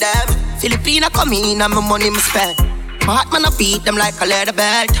cable dam. Filipina come in and my money me spend. My heart man I beat them like a leather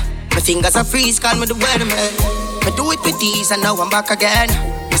belt. My fingers are freeze, call me the weatherman. I do it with these and now I'm back again.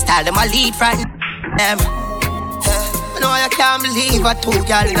 My style them I lead frighten them. I know I can't believe I two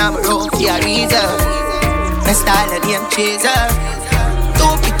girl in my room for a reason. My style and name chaser.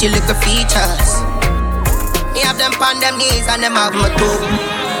 Two pretty little features. Me have them on them knees and them have my toe.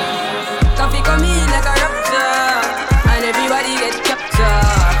 Coffee come in like a raptor, and everybody get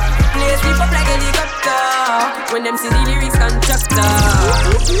captured. Play sleep up like a helicopter when them see the lyrics constructor.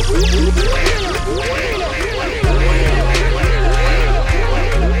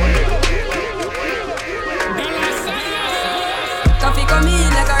 Coffee come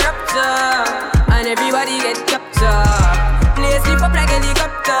in like a raptor, and everybody get captured. Play sleep up like a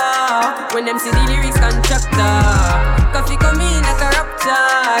helicopter When them see the lyrics constructor, coffee come in like a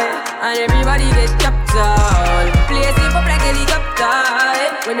raptor, and everybody get captured. Place it up like helicopter.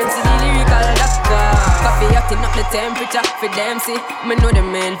 When them see the lyrical doctor, coffee acting up the temperature for them see. Me know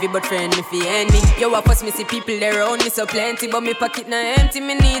them envy, but friend me fi enemy. Yo, I first me see people there around me so plenty, but me pocket na empty.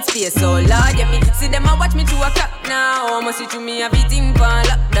 Me need space, so Lord, yeah me see them a watch me 2 o'clock now. Almost see through me everything for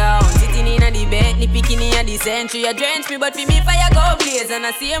lockdown. Sitting in a the bed, ni picking in a the century. A drench me, but for me fire go blaze. And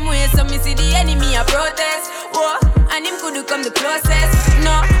I see him way, so me see the enemy a protest. Whoa, and him could come the closest.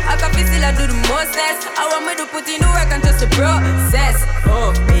 No, I can feel still I do the mostest. I want me to put in the work and just the process.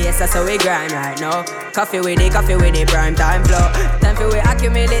 Oh, yes, that's how we grind right now. Coffee with the prime time flow. Time for we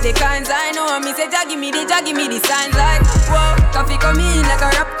accumulate the kinds I know. Me say, give me the signs like, whoa, coffee come in like a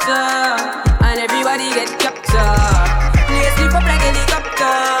rapture, and everybody get captured. Play sleep up like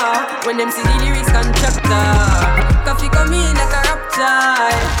helicopter. When them see the lyrics constructor, coffee come in like a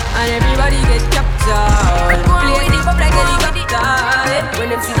rapture, and everybody get captured. Play sleep up like helicopter. When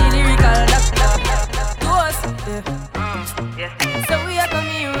them see the lyrical doctor, ghost, yeah. So we are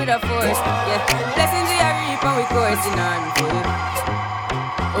coming with a force, yeah. Blessings we are reap and we coursing on full.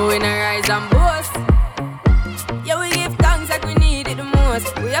 Oh, we not rise and boast. Yeah, we give thanks like we need it the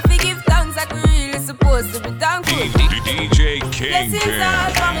most. We have to give thanks like we really supposed to be thankful. DJ Kingpin. Blessings all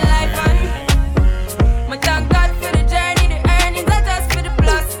for my life and my thank God for the journey, the earnings are just for the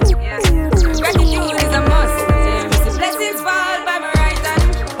plus. Yes. Gratitude is a must. Yeah, blessings fall by my right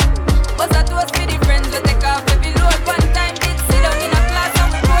hand. But I toast for the friends we take off every load. One time did sit down in a class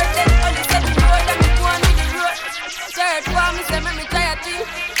and we bored them. Only said the road and we go on with the road. Church for me say me try a thing,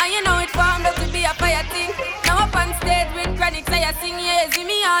 and you know it formed up to be a fire thing. Now up on stage with chronic say I sing, yeah, see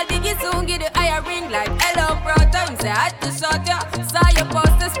me all diggy soon get the higher ring like hello brother. Him say I had to shot ya, saw your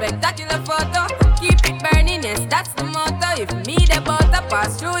poster, spectacular photo. Keep it burning, yes, that's the motto. If me the butter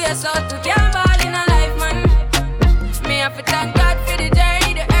pass through your shot to can't ball in a life, man. Me have to thank God for the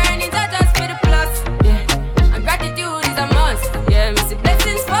journey, the earnings are just for the plus. Yeah, and gratitude is a must. Yeah, me see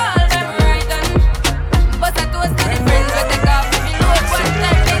blessings fall by my right hand. But I toast to the friends we take off every load. One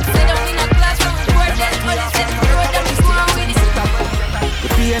time they sit down in a class and we board them. Only said the road and we go on with it. The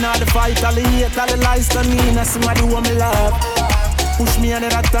pain of the fight, all the hate, all the lies to me. Now somebody want me love. Push me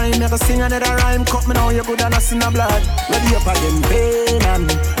another time, never sing another rhyme. Cut me now, you good and I see no blood. Ready up again, pain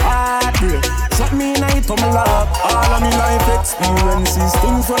and heartbreak. Shut me in it, my love. All of me life experiences,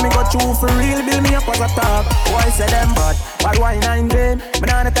 things when me got through for real, build me up as a top. Why say them bad? Why nine vain? Me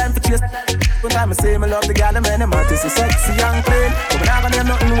not have time for chase. One time I say me love the girl, the man, them artists is sexy and clean. But me not gonna name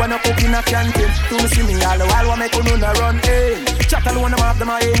nothing when I cook in a canteen. To me see me all the while, what make you know run in. Chat alone, them have them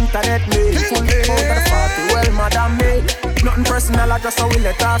my internet mail. Full day out of the party, well, madam me. Nothing personal, I just how we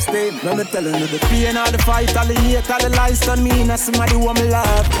let off stay. Now me telling you the pain, all the fight, all the hate, all the lies on me. Now somebody want me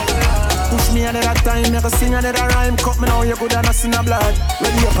love. Push me another time, never sing another rhyme. Cut me now, you good and I see no blood.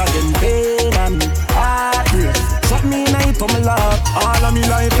 Ready up again, pain and heartbreak. Shut me in it, my love. All of me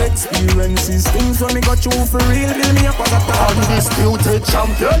life experiences, things when me got you for real, build me up as a top. Undisputed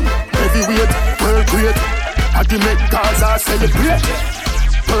champion, heavyweight, world great. I can make Gaza celebrate.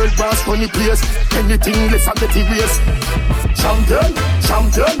 World boss funny place, anything less I get erased. Champion,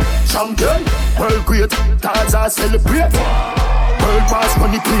 world great, Gaza celebrate. World boss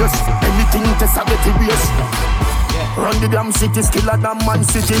funny place, anything less I get erased. Run the damn city, skiller than Man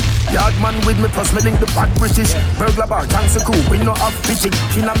City. Yard man with me, plus me link the bad British. Burglar bar, thanks a crew, we no have pity.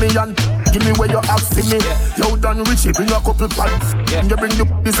 Kina me and give me where you have for me. You done Richie, bring a couple pads. And you bring the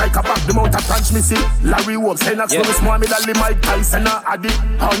this like a bag, the mount of punch me see. Larry Wolf, Lennox, so small me Lally Mike Tyson, Addy.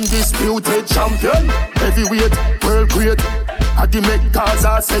 Undisputed champion, heavyweight, world great. Addy make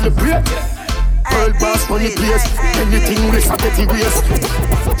Gaza celebrate. World boss funny place, anything less I get erased.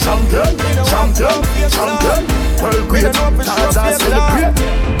 Champion, world great, Gaza celebrate.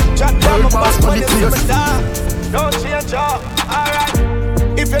 World boss funny place. Don't change up, alright.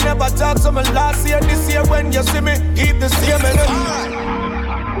 If you never talk to me last year, this year when you see me, keep the same energy.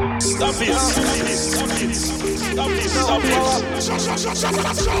 Stop it.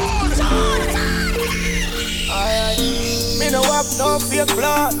 Alright. Me no have no fake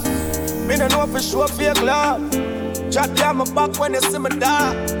blood. Me no know for sure fake love. Chat down my back when you see me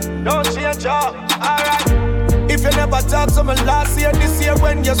die. Don't change up, alright. If you never talk to me last year, this year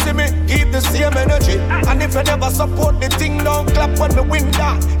when you see me, keep the same energy. And if you never support the thing, don't clap when me win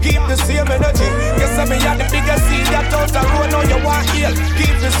that. Keep the same energy. You say me had the biggest seed that out the road, now you want heal.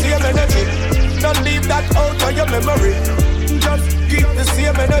 Keep the same energy. Don't leave that out of your memory. Just keep the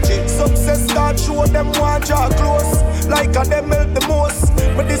same energy. Success start show them want draw close. Like a them melt the most.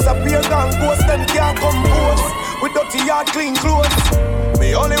 Me disappear and ghost them can't compose. With dirty yard clean clothes.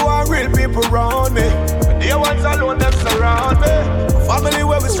 Me only want real people around me. Family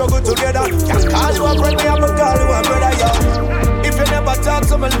where we struggle together. Can't call you a friend, me I'ma call you a brother, yeah. If you never talk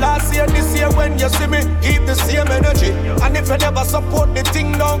to me last year, this year when you see me, keep the same energy. And if you never support the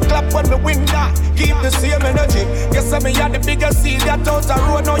thing, don't clap when me win that. Keep the same energy. You say me had the biggest seed that out the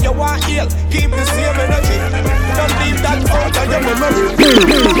road, now you want heal. Keep the same energy. Don't leave that out of your memory.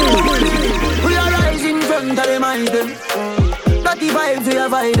 We are rising from the remind them. Dirty vibes, we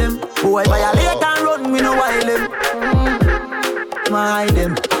avoid them. Boy, violate and run, we no wild them. Hide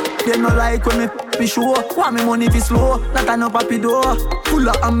them. They no like when me be sure. Want me money fi slow, not a no papi door. Full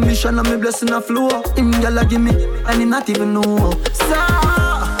of ambition and me blessing a flow. Him gyal give me, and him not even know.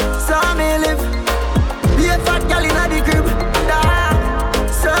 So me live. Be a fat gyal inna the crib.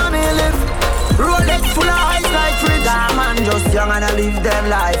 So me live. Rolex full of ice like fridge. Man just young and I live them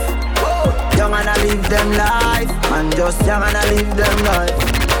life. Young and I live them life. Man just young and I live them life.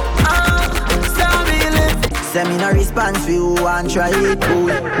 So me live. Send me no response for you and try it,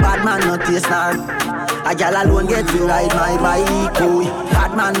 boy. Bad man no taste nor. A gal alone get to ride my bike, boy.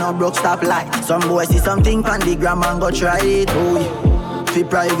 Bad man no broke stop light. Some boy see something on the gram and go try it, boy. Fi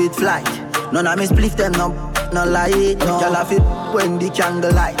private flight. None of me spliff them no light. No gal a fi when the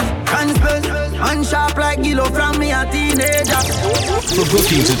candle light. Can spend and sharp like Gillo from me a teenager. For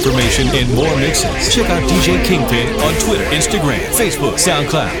bookings information and more mixes, check out DJ Kingpin on Twitter, Instagram, Facebook,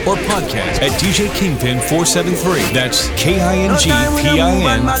 SoundCloud, or podcast at DJ Kingpin 473. That's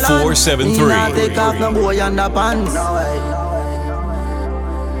KINGPIN 473. Take off no boy underpants.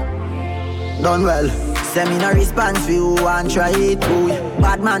 Done well. Send me no response for you and try it, boy.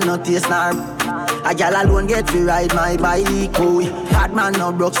 Bad man no taste nor. A gal alone get to ride my bike, boy. Bad man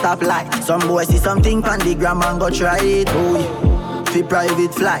no broke stop light. Some boy see something on the gram and go try it, boy. Fi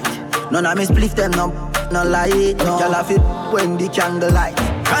private flight. None of me spliff them no light. No gal a fi when the candle light.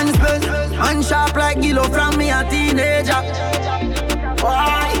 Can spend and sharp like Gillo from me a teenager.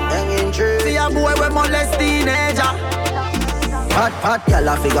 Why? Hanging tree. See a boy with molest teenager. Hot, gal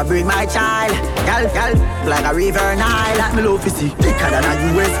a figure bring my child. Gal, like a river Nile. Like me love to see thicker than a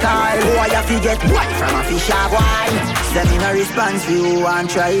US Kyle. Boy, a fi get white from a fish of wine. Send me no response for you and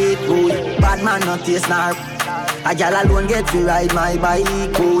try it, boy. Bad man no taste nor. A gal alone get to ride my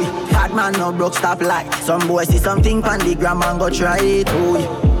bike, boy. Bad man no broke stop light. Some boy see something on the gram and go try it, boy.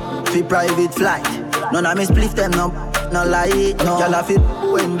 Fi private flight. None of me spliff them no light. No gal a fi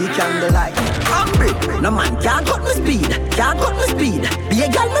when the candle light. No man can't cut me speed. Be a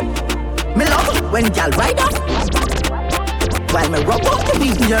gal me love when gal ride up. While me rub out the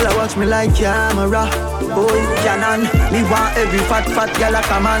beat. Gal a watch me like camera. Boy Canon. Me want every fat gal a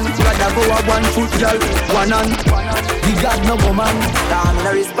come on. Rather go a 1 foot gal, one on. The God no go man. Damn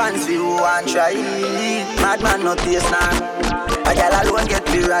no response for you and try. Bad man no taste now. A gal alone get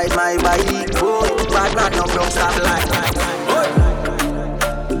to ride my bike. Boy, bad man no broke stop like.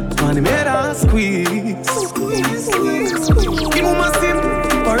 Money made her squeeze. Give me my sim,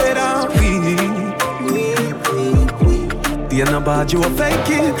 or it out the end about you a fake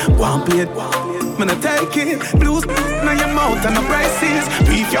it. One plate, man I take it. Blues in your mouth and the prices.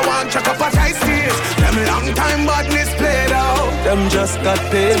 Beef you want, check up a high stage. Them long time badness played out. Them just got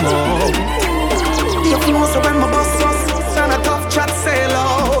paid more. If you want to when my boss was and a tough chat sail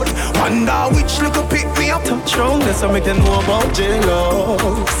out. Wonder which look a pick me up. Touch round, that's how make them know about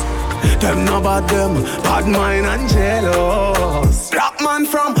J-Los. Them know about them, bad mind and jealous. Black man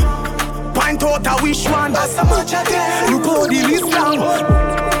from Pint out a wish one. That's a match again. Look how the list down.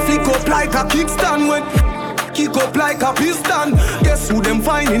 Flick up like a kickstand when kick up like a piston. Guess who them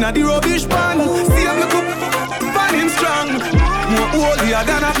find in a the rubbish pan? See him look up, pan him strong. More holier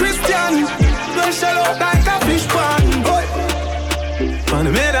than a Christian. Don't shell out like a fish pan. Pan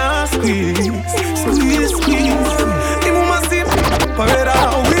made a squeeze. Him who must see parade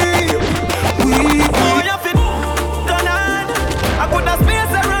out. I put the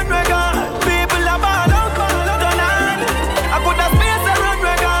space around my God. People are ball out, done on. I put the space around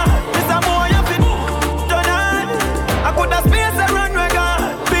my God. This a boy you fit, done on. I put the space around my God.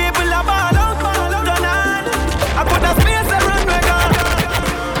 People are ball out, done on. I put the space around my God.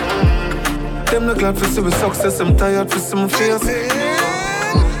 Them not glad for some success, I'm tired for some fears.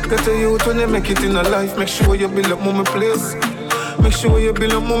 Get a youth when you make it in a life. Make sure you build up mommy place. Make sure you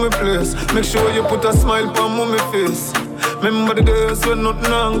build up mommy place. Make sure you put a smile on mommy face. Remember the days when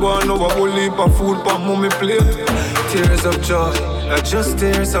nothing on go on. Now a whole heap of food on mommy plate. Tears of joy, not just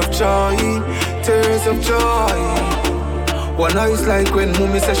tears of joy. Tears of joy. One eyes like when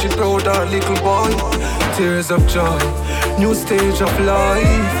mommy says she proud her little boy. Tears of joy, new stage of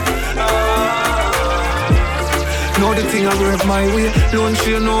life. Know the thing I work my way. Don't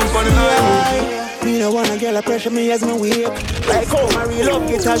you know for the night. Me no wanna get a pressure me as me wake. Like oh, my real love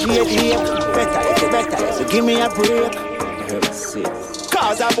get a shake. Better, so give me a break.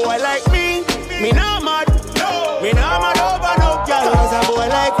 Cause a boy like me not mad. No. Me not mad over no girl. Cause a boy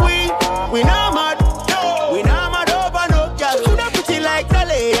like we not mad. No. We not mad over no girl. Coulda pretty like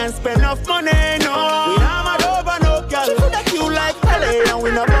Dolly and spend enough money. No. We not mad over no girl. She coulda cute like Dolly and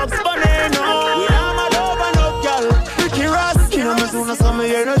we no box money. No. We not mad over no girl. Ricky Ross, you know me soon as some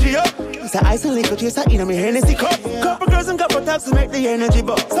energy up. It's a ice and liquor chaser in me Hennessy cup. Couple girls and couple taps to make the energy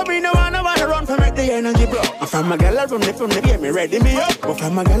buck. So me no wanna run for make the energy blow. I'm from a gal from the get me ready me up. But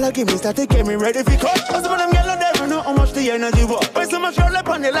from a gal give me start to get me ready for cut. Cause some of them gal never know how much the energy was. But so much roll up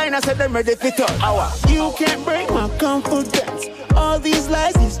on the line I said them ready for touch. You can't break my confidence. All these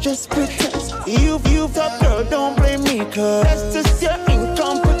lies is just pretense. You've top girl, don't blame me cause that's just your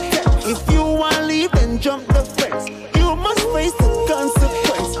incompetence. If you wanna leave then jump the fence. You must face the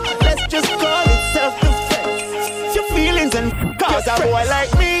consequence. Let's just call it self-defense. Your feelings and cause a boy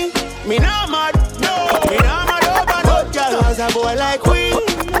like me not mad. No. We not mad over no girl. Cause a boy like we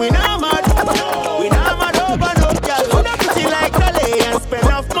not mad. No. We not mad over no girl. Coulda pretty like Dolly and spend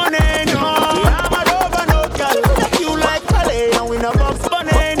enough money. No. We not mad over no girl. Coulda cute like Dolly and we no box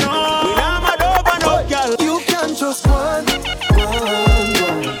money. No. We not mad over no girl. You can't just one.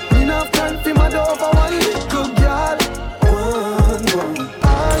 Enough time for mad over one little girl. One. I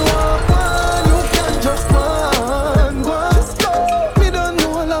want one. You can't just one. Me don't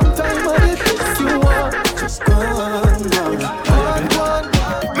know a long time, but it is you want. Just one.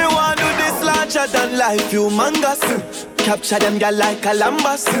 Me want do this larger than life, humongous. Capture them girl like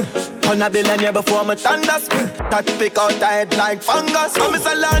Columbus. On a billionaire before me thunders. That pick out the head like fungus. I'm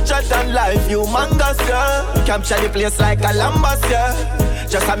a larger than life, humongous, yeah. Capture the place like Columbus, yeah.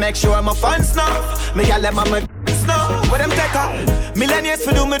 Just to make sure my fans know. Me girl them on my know. Where them take her? Millennials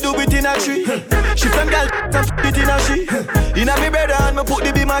for do me do it in a tree. She from girl and it in a she. In a me brother and me put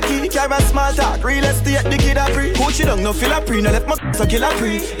the be my key. Carry a small talk, real estate the kid a free. Coach you don't know feel a pre, now let my so kill a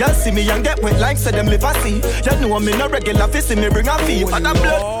pre. Y'all see me and get wet like say them live a sea. Y'all know me no regular fi see me bring a fee. But the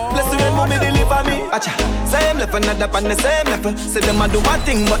blood, bless you when mommy deliver me. Acha, same level, not up on the same level. Say them a do one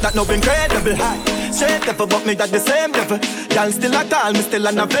thing but that no incredible high. Straight level but me that the same level. Y'all still a call me still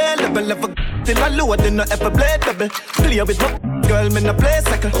unavailable level. Still a lower than no ever blade double. Play with my girl, me no play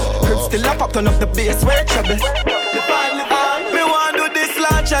second. Crib still a pop, turn up the bass where trouble. Me want do this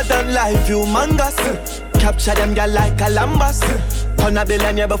larger than life, humongous. Capture them girl like Columbus. On a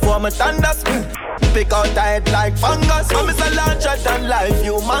billionaire before me thunders. Pick out the head like fungus. I'm a larger than life,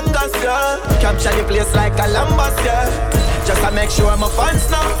 humongous, yeah. Capture the place like Columbus, yeah. Just to make sure my fans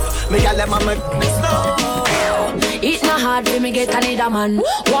know. Me girl them on my know. It's not hard for me get another man.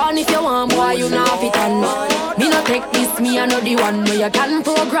 One if you want, boy, you not fit on. Me no take this, me I know the one. Where you can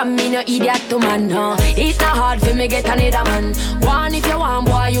program me, no idiot to man. It's not hard for me get another man. One if you want,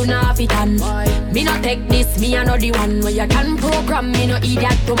 boy, you not fit on. Me no take this, me I know the one. Where you can program me, no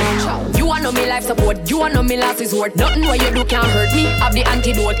idiot to man. You want know me life support, you want know me last resort. Nothing what you do can hurt me, have the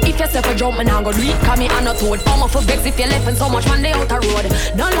antidote. If you say for jump, me nah go do it, cause me I not told. I'm off for vex if you left and so much man they out the road.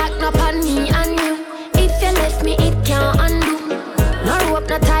 Don't lock no on me and you. If you left me, it can't undo. No rope,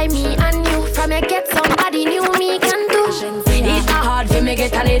 no tie me and you. From you get somebody new, me can do. It's not hard for me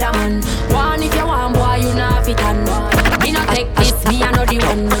get another man. One if you want, boy, you not fit on. Me not take this, me I know the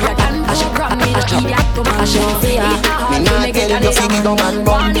one. You can program me, no idiot to man. It's not hard for me get another man.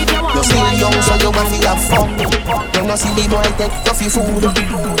 One if you want, boy, you not fit on. You no see the boy take coffee food.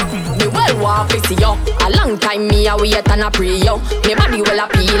 Me well want to see you. A long time me a wait and a pray you. Me body well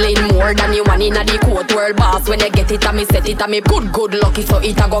appealing more than the one in the court world boss. When you get it and me set it and me good lucky so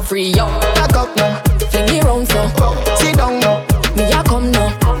it a go free you. Back up now, fling me round so. Sit down now, me a come now.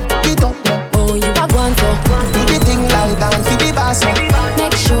 Get up now, oh you a gone so. Do the thing like dance for the boss now.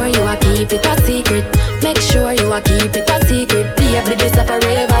 Make sure you a keep it a secret. Make sure you a keep it a secret. Baby this a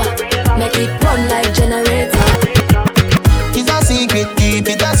forever. Make it run like generator. It's a secret, keep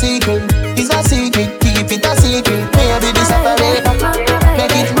it a secret. It's a secret, keep it a secret. Maybe this a forever.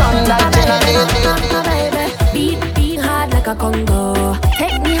 Make it run like generator. Beat hard like a Congo.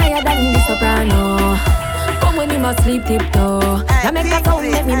 Take me higher than the soprano. Come when me must sleep tiptoe. Now make a sound,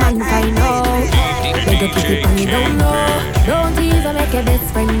 make me man find out. Make a keep it on me don't know. Don't tease or make your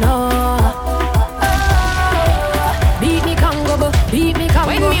best friend know. Beat me Congo, beat me Congo.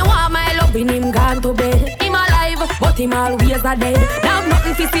 When me want my love, in him gone to bed. But him always a dead. Now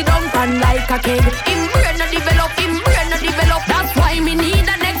nothing to sit down pan like a keg. Him brain no develop. That's why me need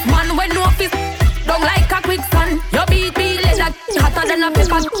the next man when no fist down like a quicksand. Your beat be leather, hotter than a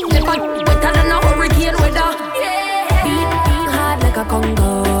pepper, wetter than a hurricane weather. Beat hard like a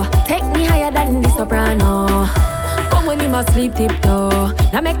Congo. Take me higher than this a sleep tiptoe.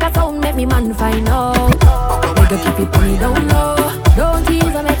 Now make a sound, make me man find out. Nigga keep it pretty down low. Don't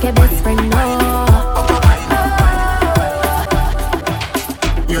tease or make your best friend know.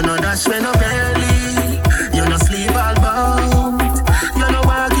 You know that's when I'm early. You know sleep all bound. You know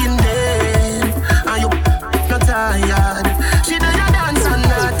walking dead. And you not tired. She do your dance and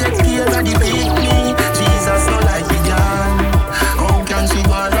not take care of the picnic. Jesus no like the girl. How can she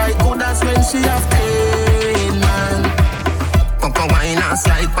go like good? That's when she have pain, man. Coco wine and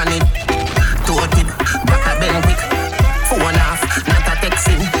slide on it. Toe tip, back a bend quick. Phone off, not a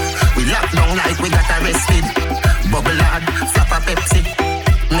texting. We lock down like we got arrested. Bubble hard, flap a Pepsi.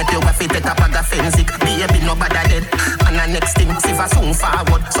 Make your wife take a bag of fensic. Baby nobody dead. And the next thing, Siva soon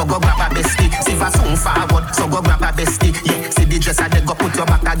forward. So go grab a bestie. Siva soon forward. So go grab a bestie. Yeah, see the dresser they go put your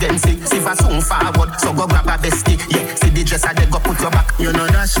back against it. Siva soon forward. So go grab a bestie. Yeah, see the dresser they go put your back. You know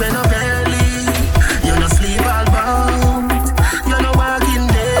that's when I'm early. You know sleep all bound. You know walking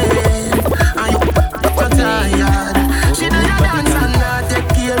dead. And you're tired. She do your dance and not take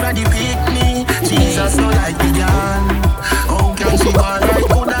care of the picnic. Jesus no like the girl. How can she go like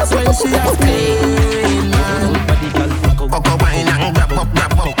good? That's when she has pain, man. Coco wine and grab up.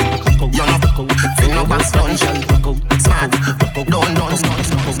 You know, feel no back sponge. Smart, don't sponge.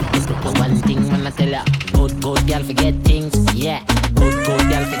 One thing when I tell ya, good girl forget things. Yeah, good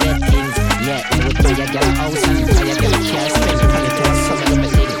girl forget things. Yeah, you would buy a girl house and buy a girl chair. Spend money to a summer of a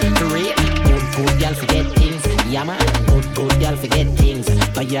thing. For real, good girl forget things. Yeah man, good girl forget things.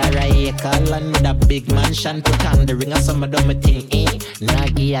 Buy a acre land with a big mansion. Put on the ring of some of them a thing. Nah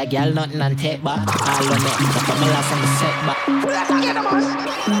give a girl nothing and take back. All on it, the family last on the setback.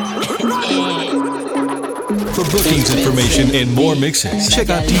 For bookings information and more mixes, check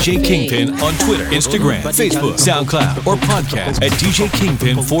out DJ Kingpin on Twitter, Instagram, Facebook, SoundCloud, or podcast at DJ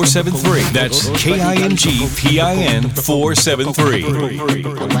Kingpin 473. That's KINGPIN 473.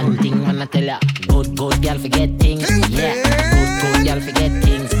 One thing when I tell ya, good girl forget things. Yeah, good girl forget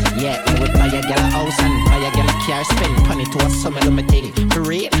things. Yeah, you would buy a girl a house and buy a girl a car. Spend money to a summer of a thing. For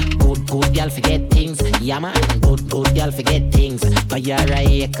real, good girl forget things. Yeah man, good girl forget things. Buy a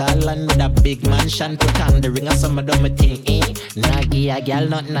acre land with a big mansion. Put on the ring of some of them a thing. Nah give a girl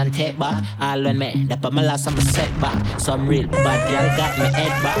nothing and take back. All on me, that put my last on my setback. Some real bad girl got me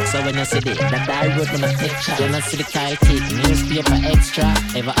head back. So when you see it, that I wrote on my picture. You not see the car tick, newspaper extra.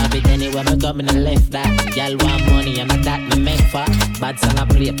 Ever have it anywhere, me go me no left that. Girl want money, and not that me make for. Bad song I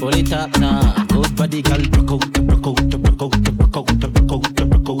play, pull it up now. Good body girl, broke out.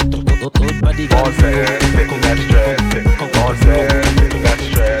 Good body girl,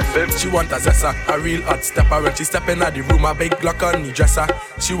 she want a zessa, a real hot stepper. When she step in the room, a big Glock on the dresser.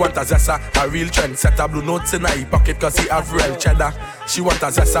 She want a zessa, a real trendsetter. Blue notes in her pocket cause he have real cheddar. She want a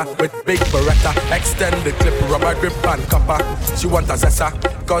zessa with big beretta. Extend the clip, rubber grip and copper. She want a zessa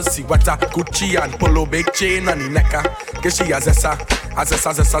cause she wetter. Gucci and polo, big chain on the necker. Cause she a zessa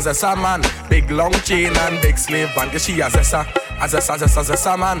man. Big long chain and big slave band. Cause she a zessa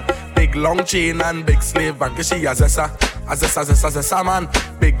man. Big long chain and big slave band. Cause she a zessa man.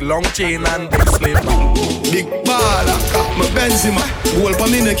 Big long chain and big slave band. Big baller, got me Benzema. Goal for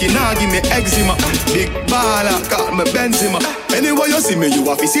me neck, nah give me eczema. Big baller, got me Benzema. Anywhere you see me, you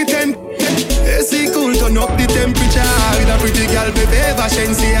have to see 10. AC cool, turn up the temperature. With a pretty girl, baby,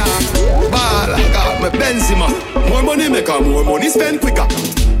 Vashencia. Baller, got me Benzema. More money make her, more money spend quicker.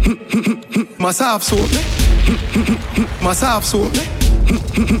 Myself so.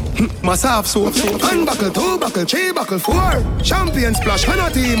 Myself so. Unbuckle, two buckle, three buckle, four. Champion splash, and a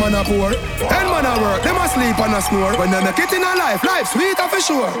team and a pour. 10 man a work, them a sleep and a snore. When they make it in a life sweeter for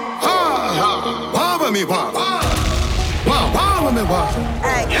sure. Wow with me, wow. Wow with me, wow.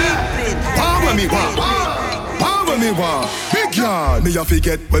 Wow with me, wow. Wow with me, wow. Big yard, me a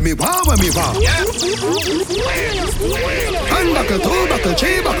forget when me wow with me, wow. Unbuckle, two buckle,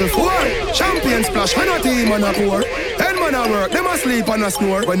 three buckle, four. Champion splash, and a team and a pour. 10 man a work, them a sleep and a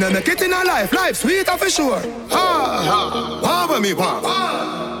snore. When they make it in a life sweeter for sure. Wow with me, wow.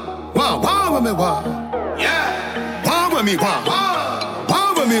 Wow with me, wow. Wow with me, wow.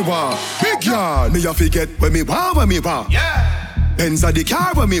 Wow with me, wow. Big yard, me a forget when me wow with me, wow. Benz a the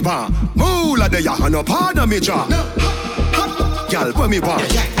car with me, wow. Moolah de ya, and no pardon me, jaw. Girl with me, wow.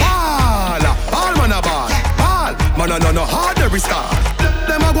 Ball man a ball. Man a no hard every star.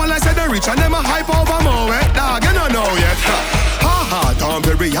 Them a go like say they rich and them a hype over more wet dog. You don't know yet. Don't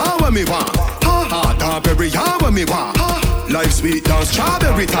bury ya with me, wow. Don't bury ya with me, wow. Life sweet down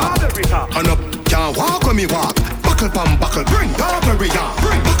strawberry top. And up can't walk with me, walk. Buckle pam buckle, bring down bury ya.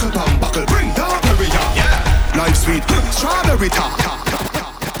 Buckle pam buckle, bring down bury ya. Life sweet, strawberry top.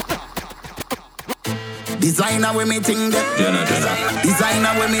 Designer with me ting that.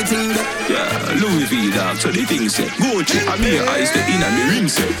 Designer with me ting that. Yeah, Louis V dog, so the thing set. Gucci, I be your eyes, the inner me ring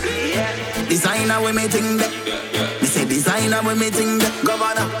set. Designer with me ting that. Me say designer with me ting that.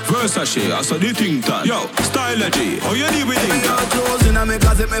 Governor Versace, I saw the thing that. Yo, Stylogy, how you deal with it? Every girl clothes in a me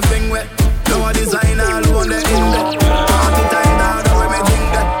closet, me fling wet. No a designer alone, the in that. Party time down, the way me ting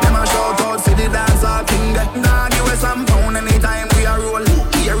that. Them a shout out for the dance all thing that. Nah, give us some pound anytime we a roll.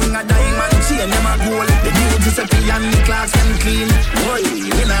 Earring a diamond, chain them a gold. The new Giuseppe and the Clarks them clean. Boy,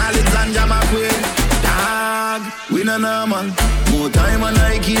 we na Alexander McQueen. Dog, we no normal. More time on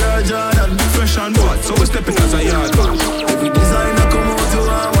Nike or Jordan. Fresh and what, so we step it as a yard man. Every designer come out to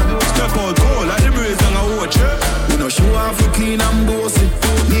our one. Step out cold like the breeze and a watch it. We no show off, we clean and bossy.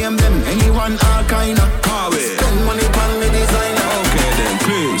 Name them, anyone, all kinda. Carway. Spend money on the designer. Okay then,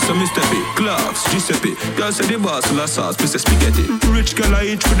 clean, so Mr. B, Clarks, Giuseppe. Girl say the boss full of sauce, Mr. Spaghetti. Rich girl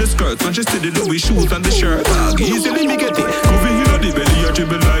I eat with the skirt, when she steady Louis shoes and the shirt. Easily me get it. Cover heel of the belly, I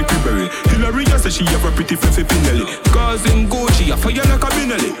dribble like Ribery. Hillary I say she have a pretty Fifi Pinelli. Cause in Gucci, I fire like a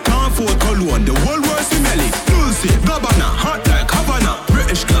Binelli. Can't afford cologne, the whole world see Melly. Lucy, Gabbana, hot like Havana.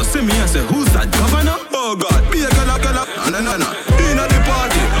 British girl see me and say, who's that governor? Oh God, be a gala, na. Inna the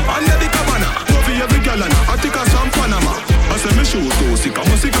party, under the cabana. Coffee every gallon, I take a some Panama. I say me shoes too sick, I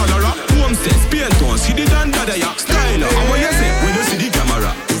must see cholera. Homestead, paint on, see the dandada yak styler. And what you say, when you see the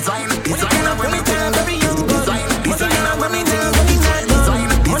camera. Designer when me tell very young. Designer when me tell very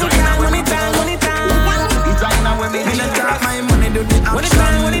young. Designer when me tell when it time. Designer when me tell my money do the action.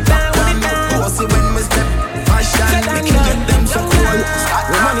 When it time. Bossy when we step fashion, we can get them so cool.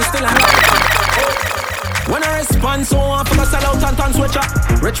 The money still on. When I respond so on for the sell out and turn switcher.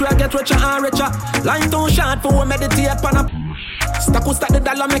 Rich will get richer and richer. Line too short for we meditate on a. Stack the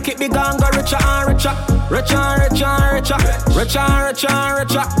dollar make it bigger and go richer and richer. Richer and richer and richer. Richer and richer and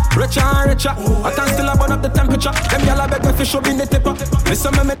richer. Richer and richer. I can still burn up the temperature. Them gyal beg me fish up in the tipper.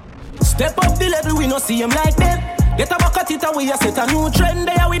 Listen me step up the level, we no see him like them. Get a bucket it and we a set a new trend.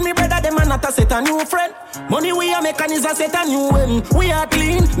 They are with me brother, them and not a set a new friend. Money we a make and is a set a new end. We are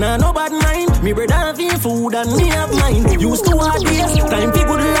clean, nah no bad mind. Me brother have food and me have mine. Used to hard days, time for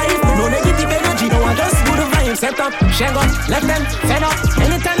good life. No negative energy, no one just good vibes. Set up, shag up, left them, fed up.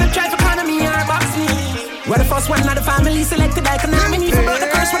 Anytime they try to corner me or box me. We're the first one of the family selected like an nominee for the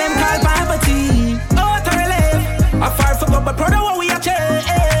curse for them called poverty. Oh, to relive, I far for God, but brother what we are chef.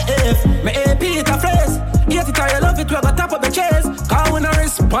 Me AP it a phrase. Hate it or you love it, we got top of the chase. Cause when I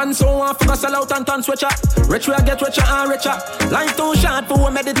respond so on for sell out and turn switcher. Rich will get richer and richer. Life too short for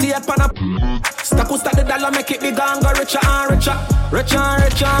we meditate on a. Stack the dollar make it bigger and go richer and richer. Richer and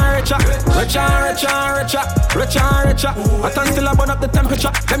richer and richer. Richer and richer and richer. Richer and richer. I can still burn up the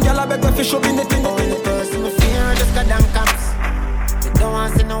temperature. Them gyal beg me fish up in the thing. Only person me fear just got damn cops. They don't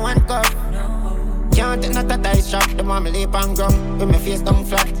want see no one cup. Can't take not a dice shop. The want me leap and ground. With my face down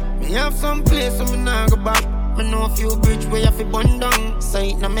flat. Me have some place so me nah go back. Me know a few bridge where you fi burn down. So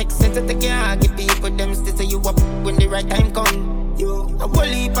it no make sense to take your give people them still say you up when the right time come. You a whole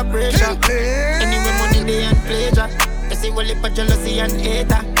heap of pressure. Anyway money they and pleasure. They say whole heap of jealousy and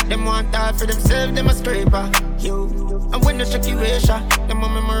hater. Them want all for themselves, them a scraper. You and when they check you ratio, them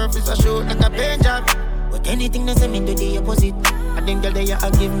on my rough is a shoot like a paint job. But anything they say me do the opposite. I think girl they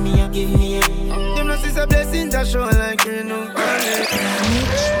a give me. Them no see a blessing to show like you know.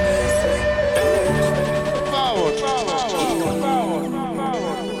 Forward.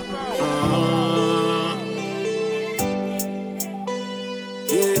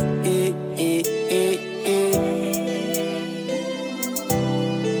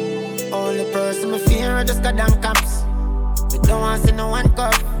 Only person me fear I just got damn cops. We don't want see no one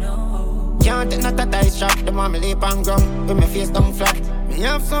cup. Can't take not a dice shop. The want me leap and ground. With my face down flat. Me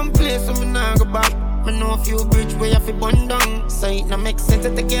have some place so me nah go back. Me know a few bridge where you fi burn down. So it no make sense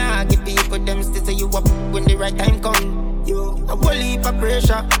to take your give people them still say you up when the right time come. You a whole heap of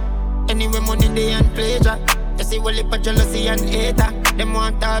pressure. Anyway money they and pleasure. They see whole heap of jealousy and hater. Them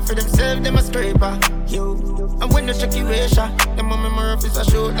want all for themselves, them a scraper. You and when they check you ratio, them on my rough is a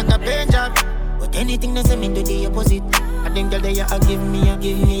shoot like a paint job. But anything they say me do the opposite. I think girl they a give me.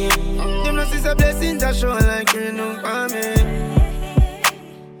 Them no see a blessing to show like you know for me.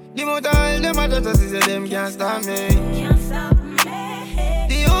 The more all them a just see them can't stop me.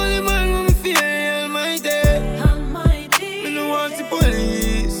 The only man who me fear is Almighty. Me no want the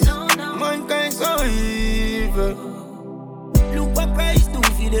police. Mankind so evil. Look what Christ do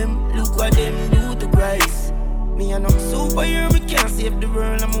for them. Look what them do to Christ. Me a no superhero, we can't save the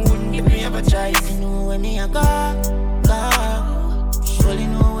world. I wouldn't give me have a choice. You know where me a go. Surely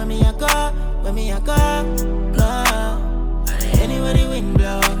know where me a go. Anywhere the wind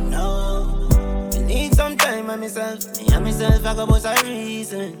blow, no. You need some and myself, I go bust a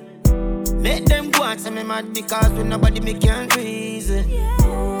reason. Make them go and say me mad because with nobody me can't reason.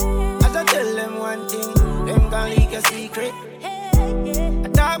 As I tell them one thing, them gon' leak a secret. I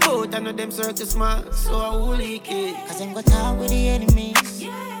talk about, I know them circle smart, so I will leak it. Cause them go talk with the enemies,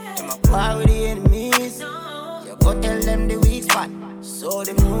 them a war with the enemies. You go tell them the weak spot, so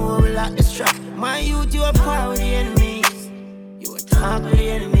them know we like the strap. My youth, you a par with the enemies, you a talk with the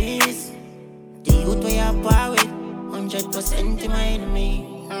enemies. The youth we a par with, 100% my enemy.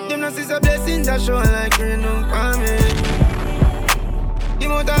 Them not see the blessings that show like rain on me. The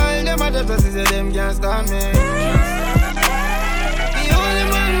amount of all them a just see them can't stop me. The only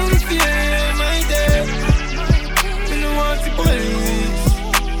man who fear my death, me no want the police.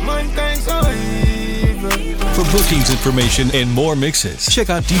 Mankind so evil. For bookings information and more mixes, check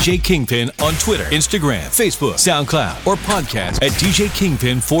out DJ Kingpin on Twitter, Instagram, Facebook, SoundCloud, or podcast at DJ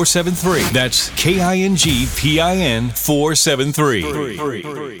Kingpin 473. That's KINGPIN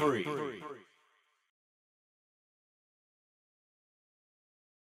 473.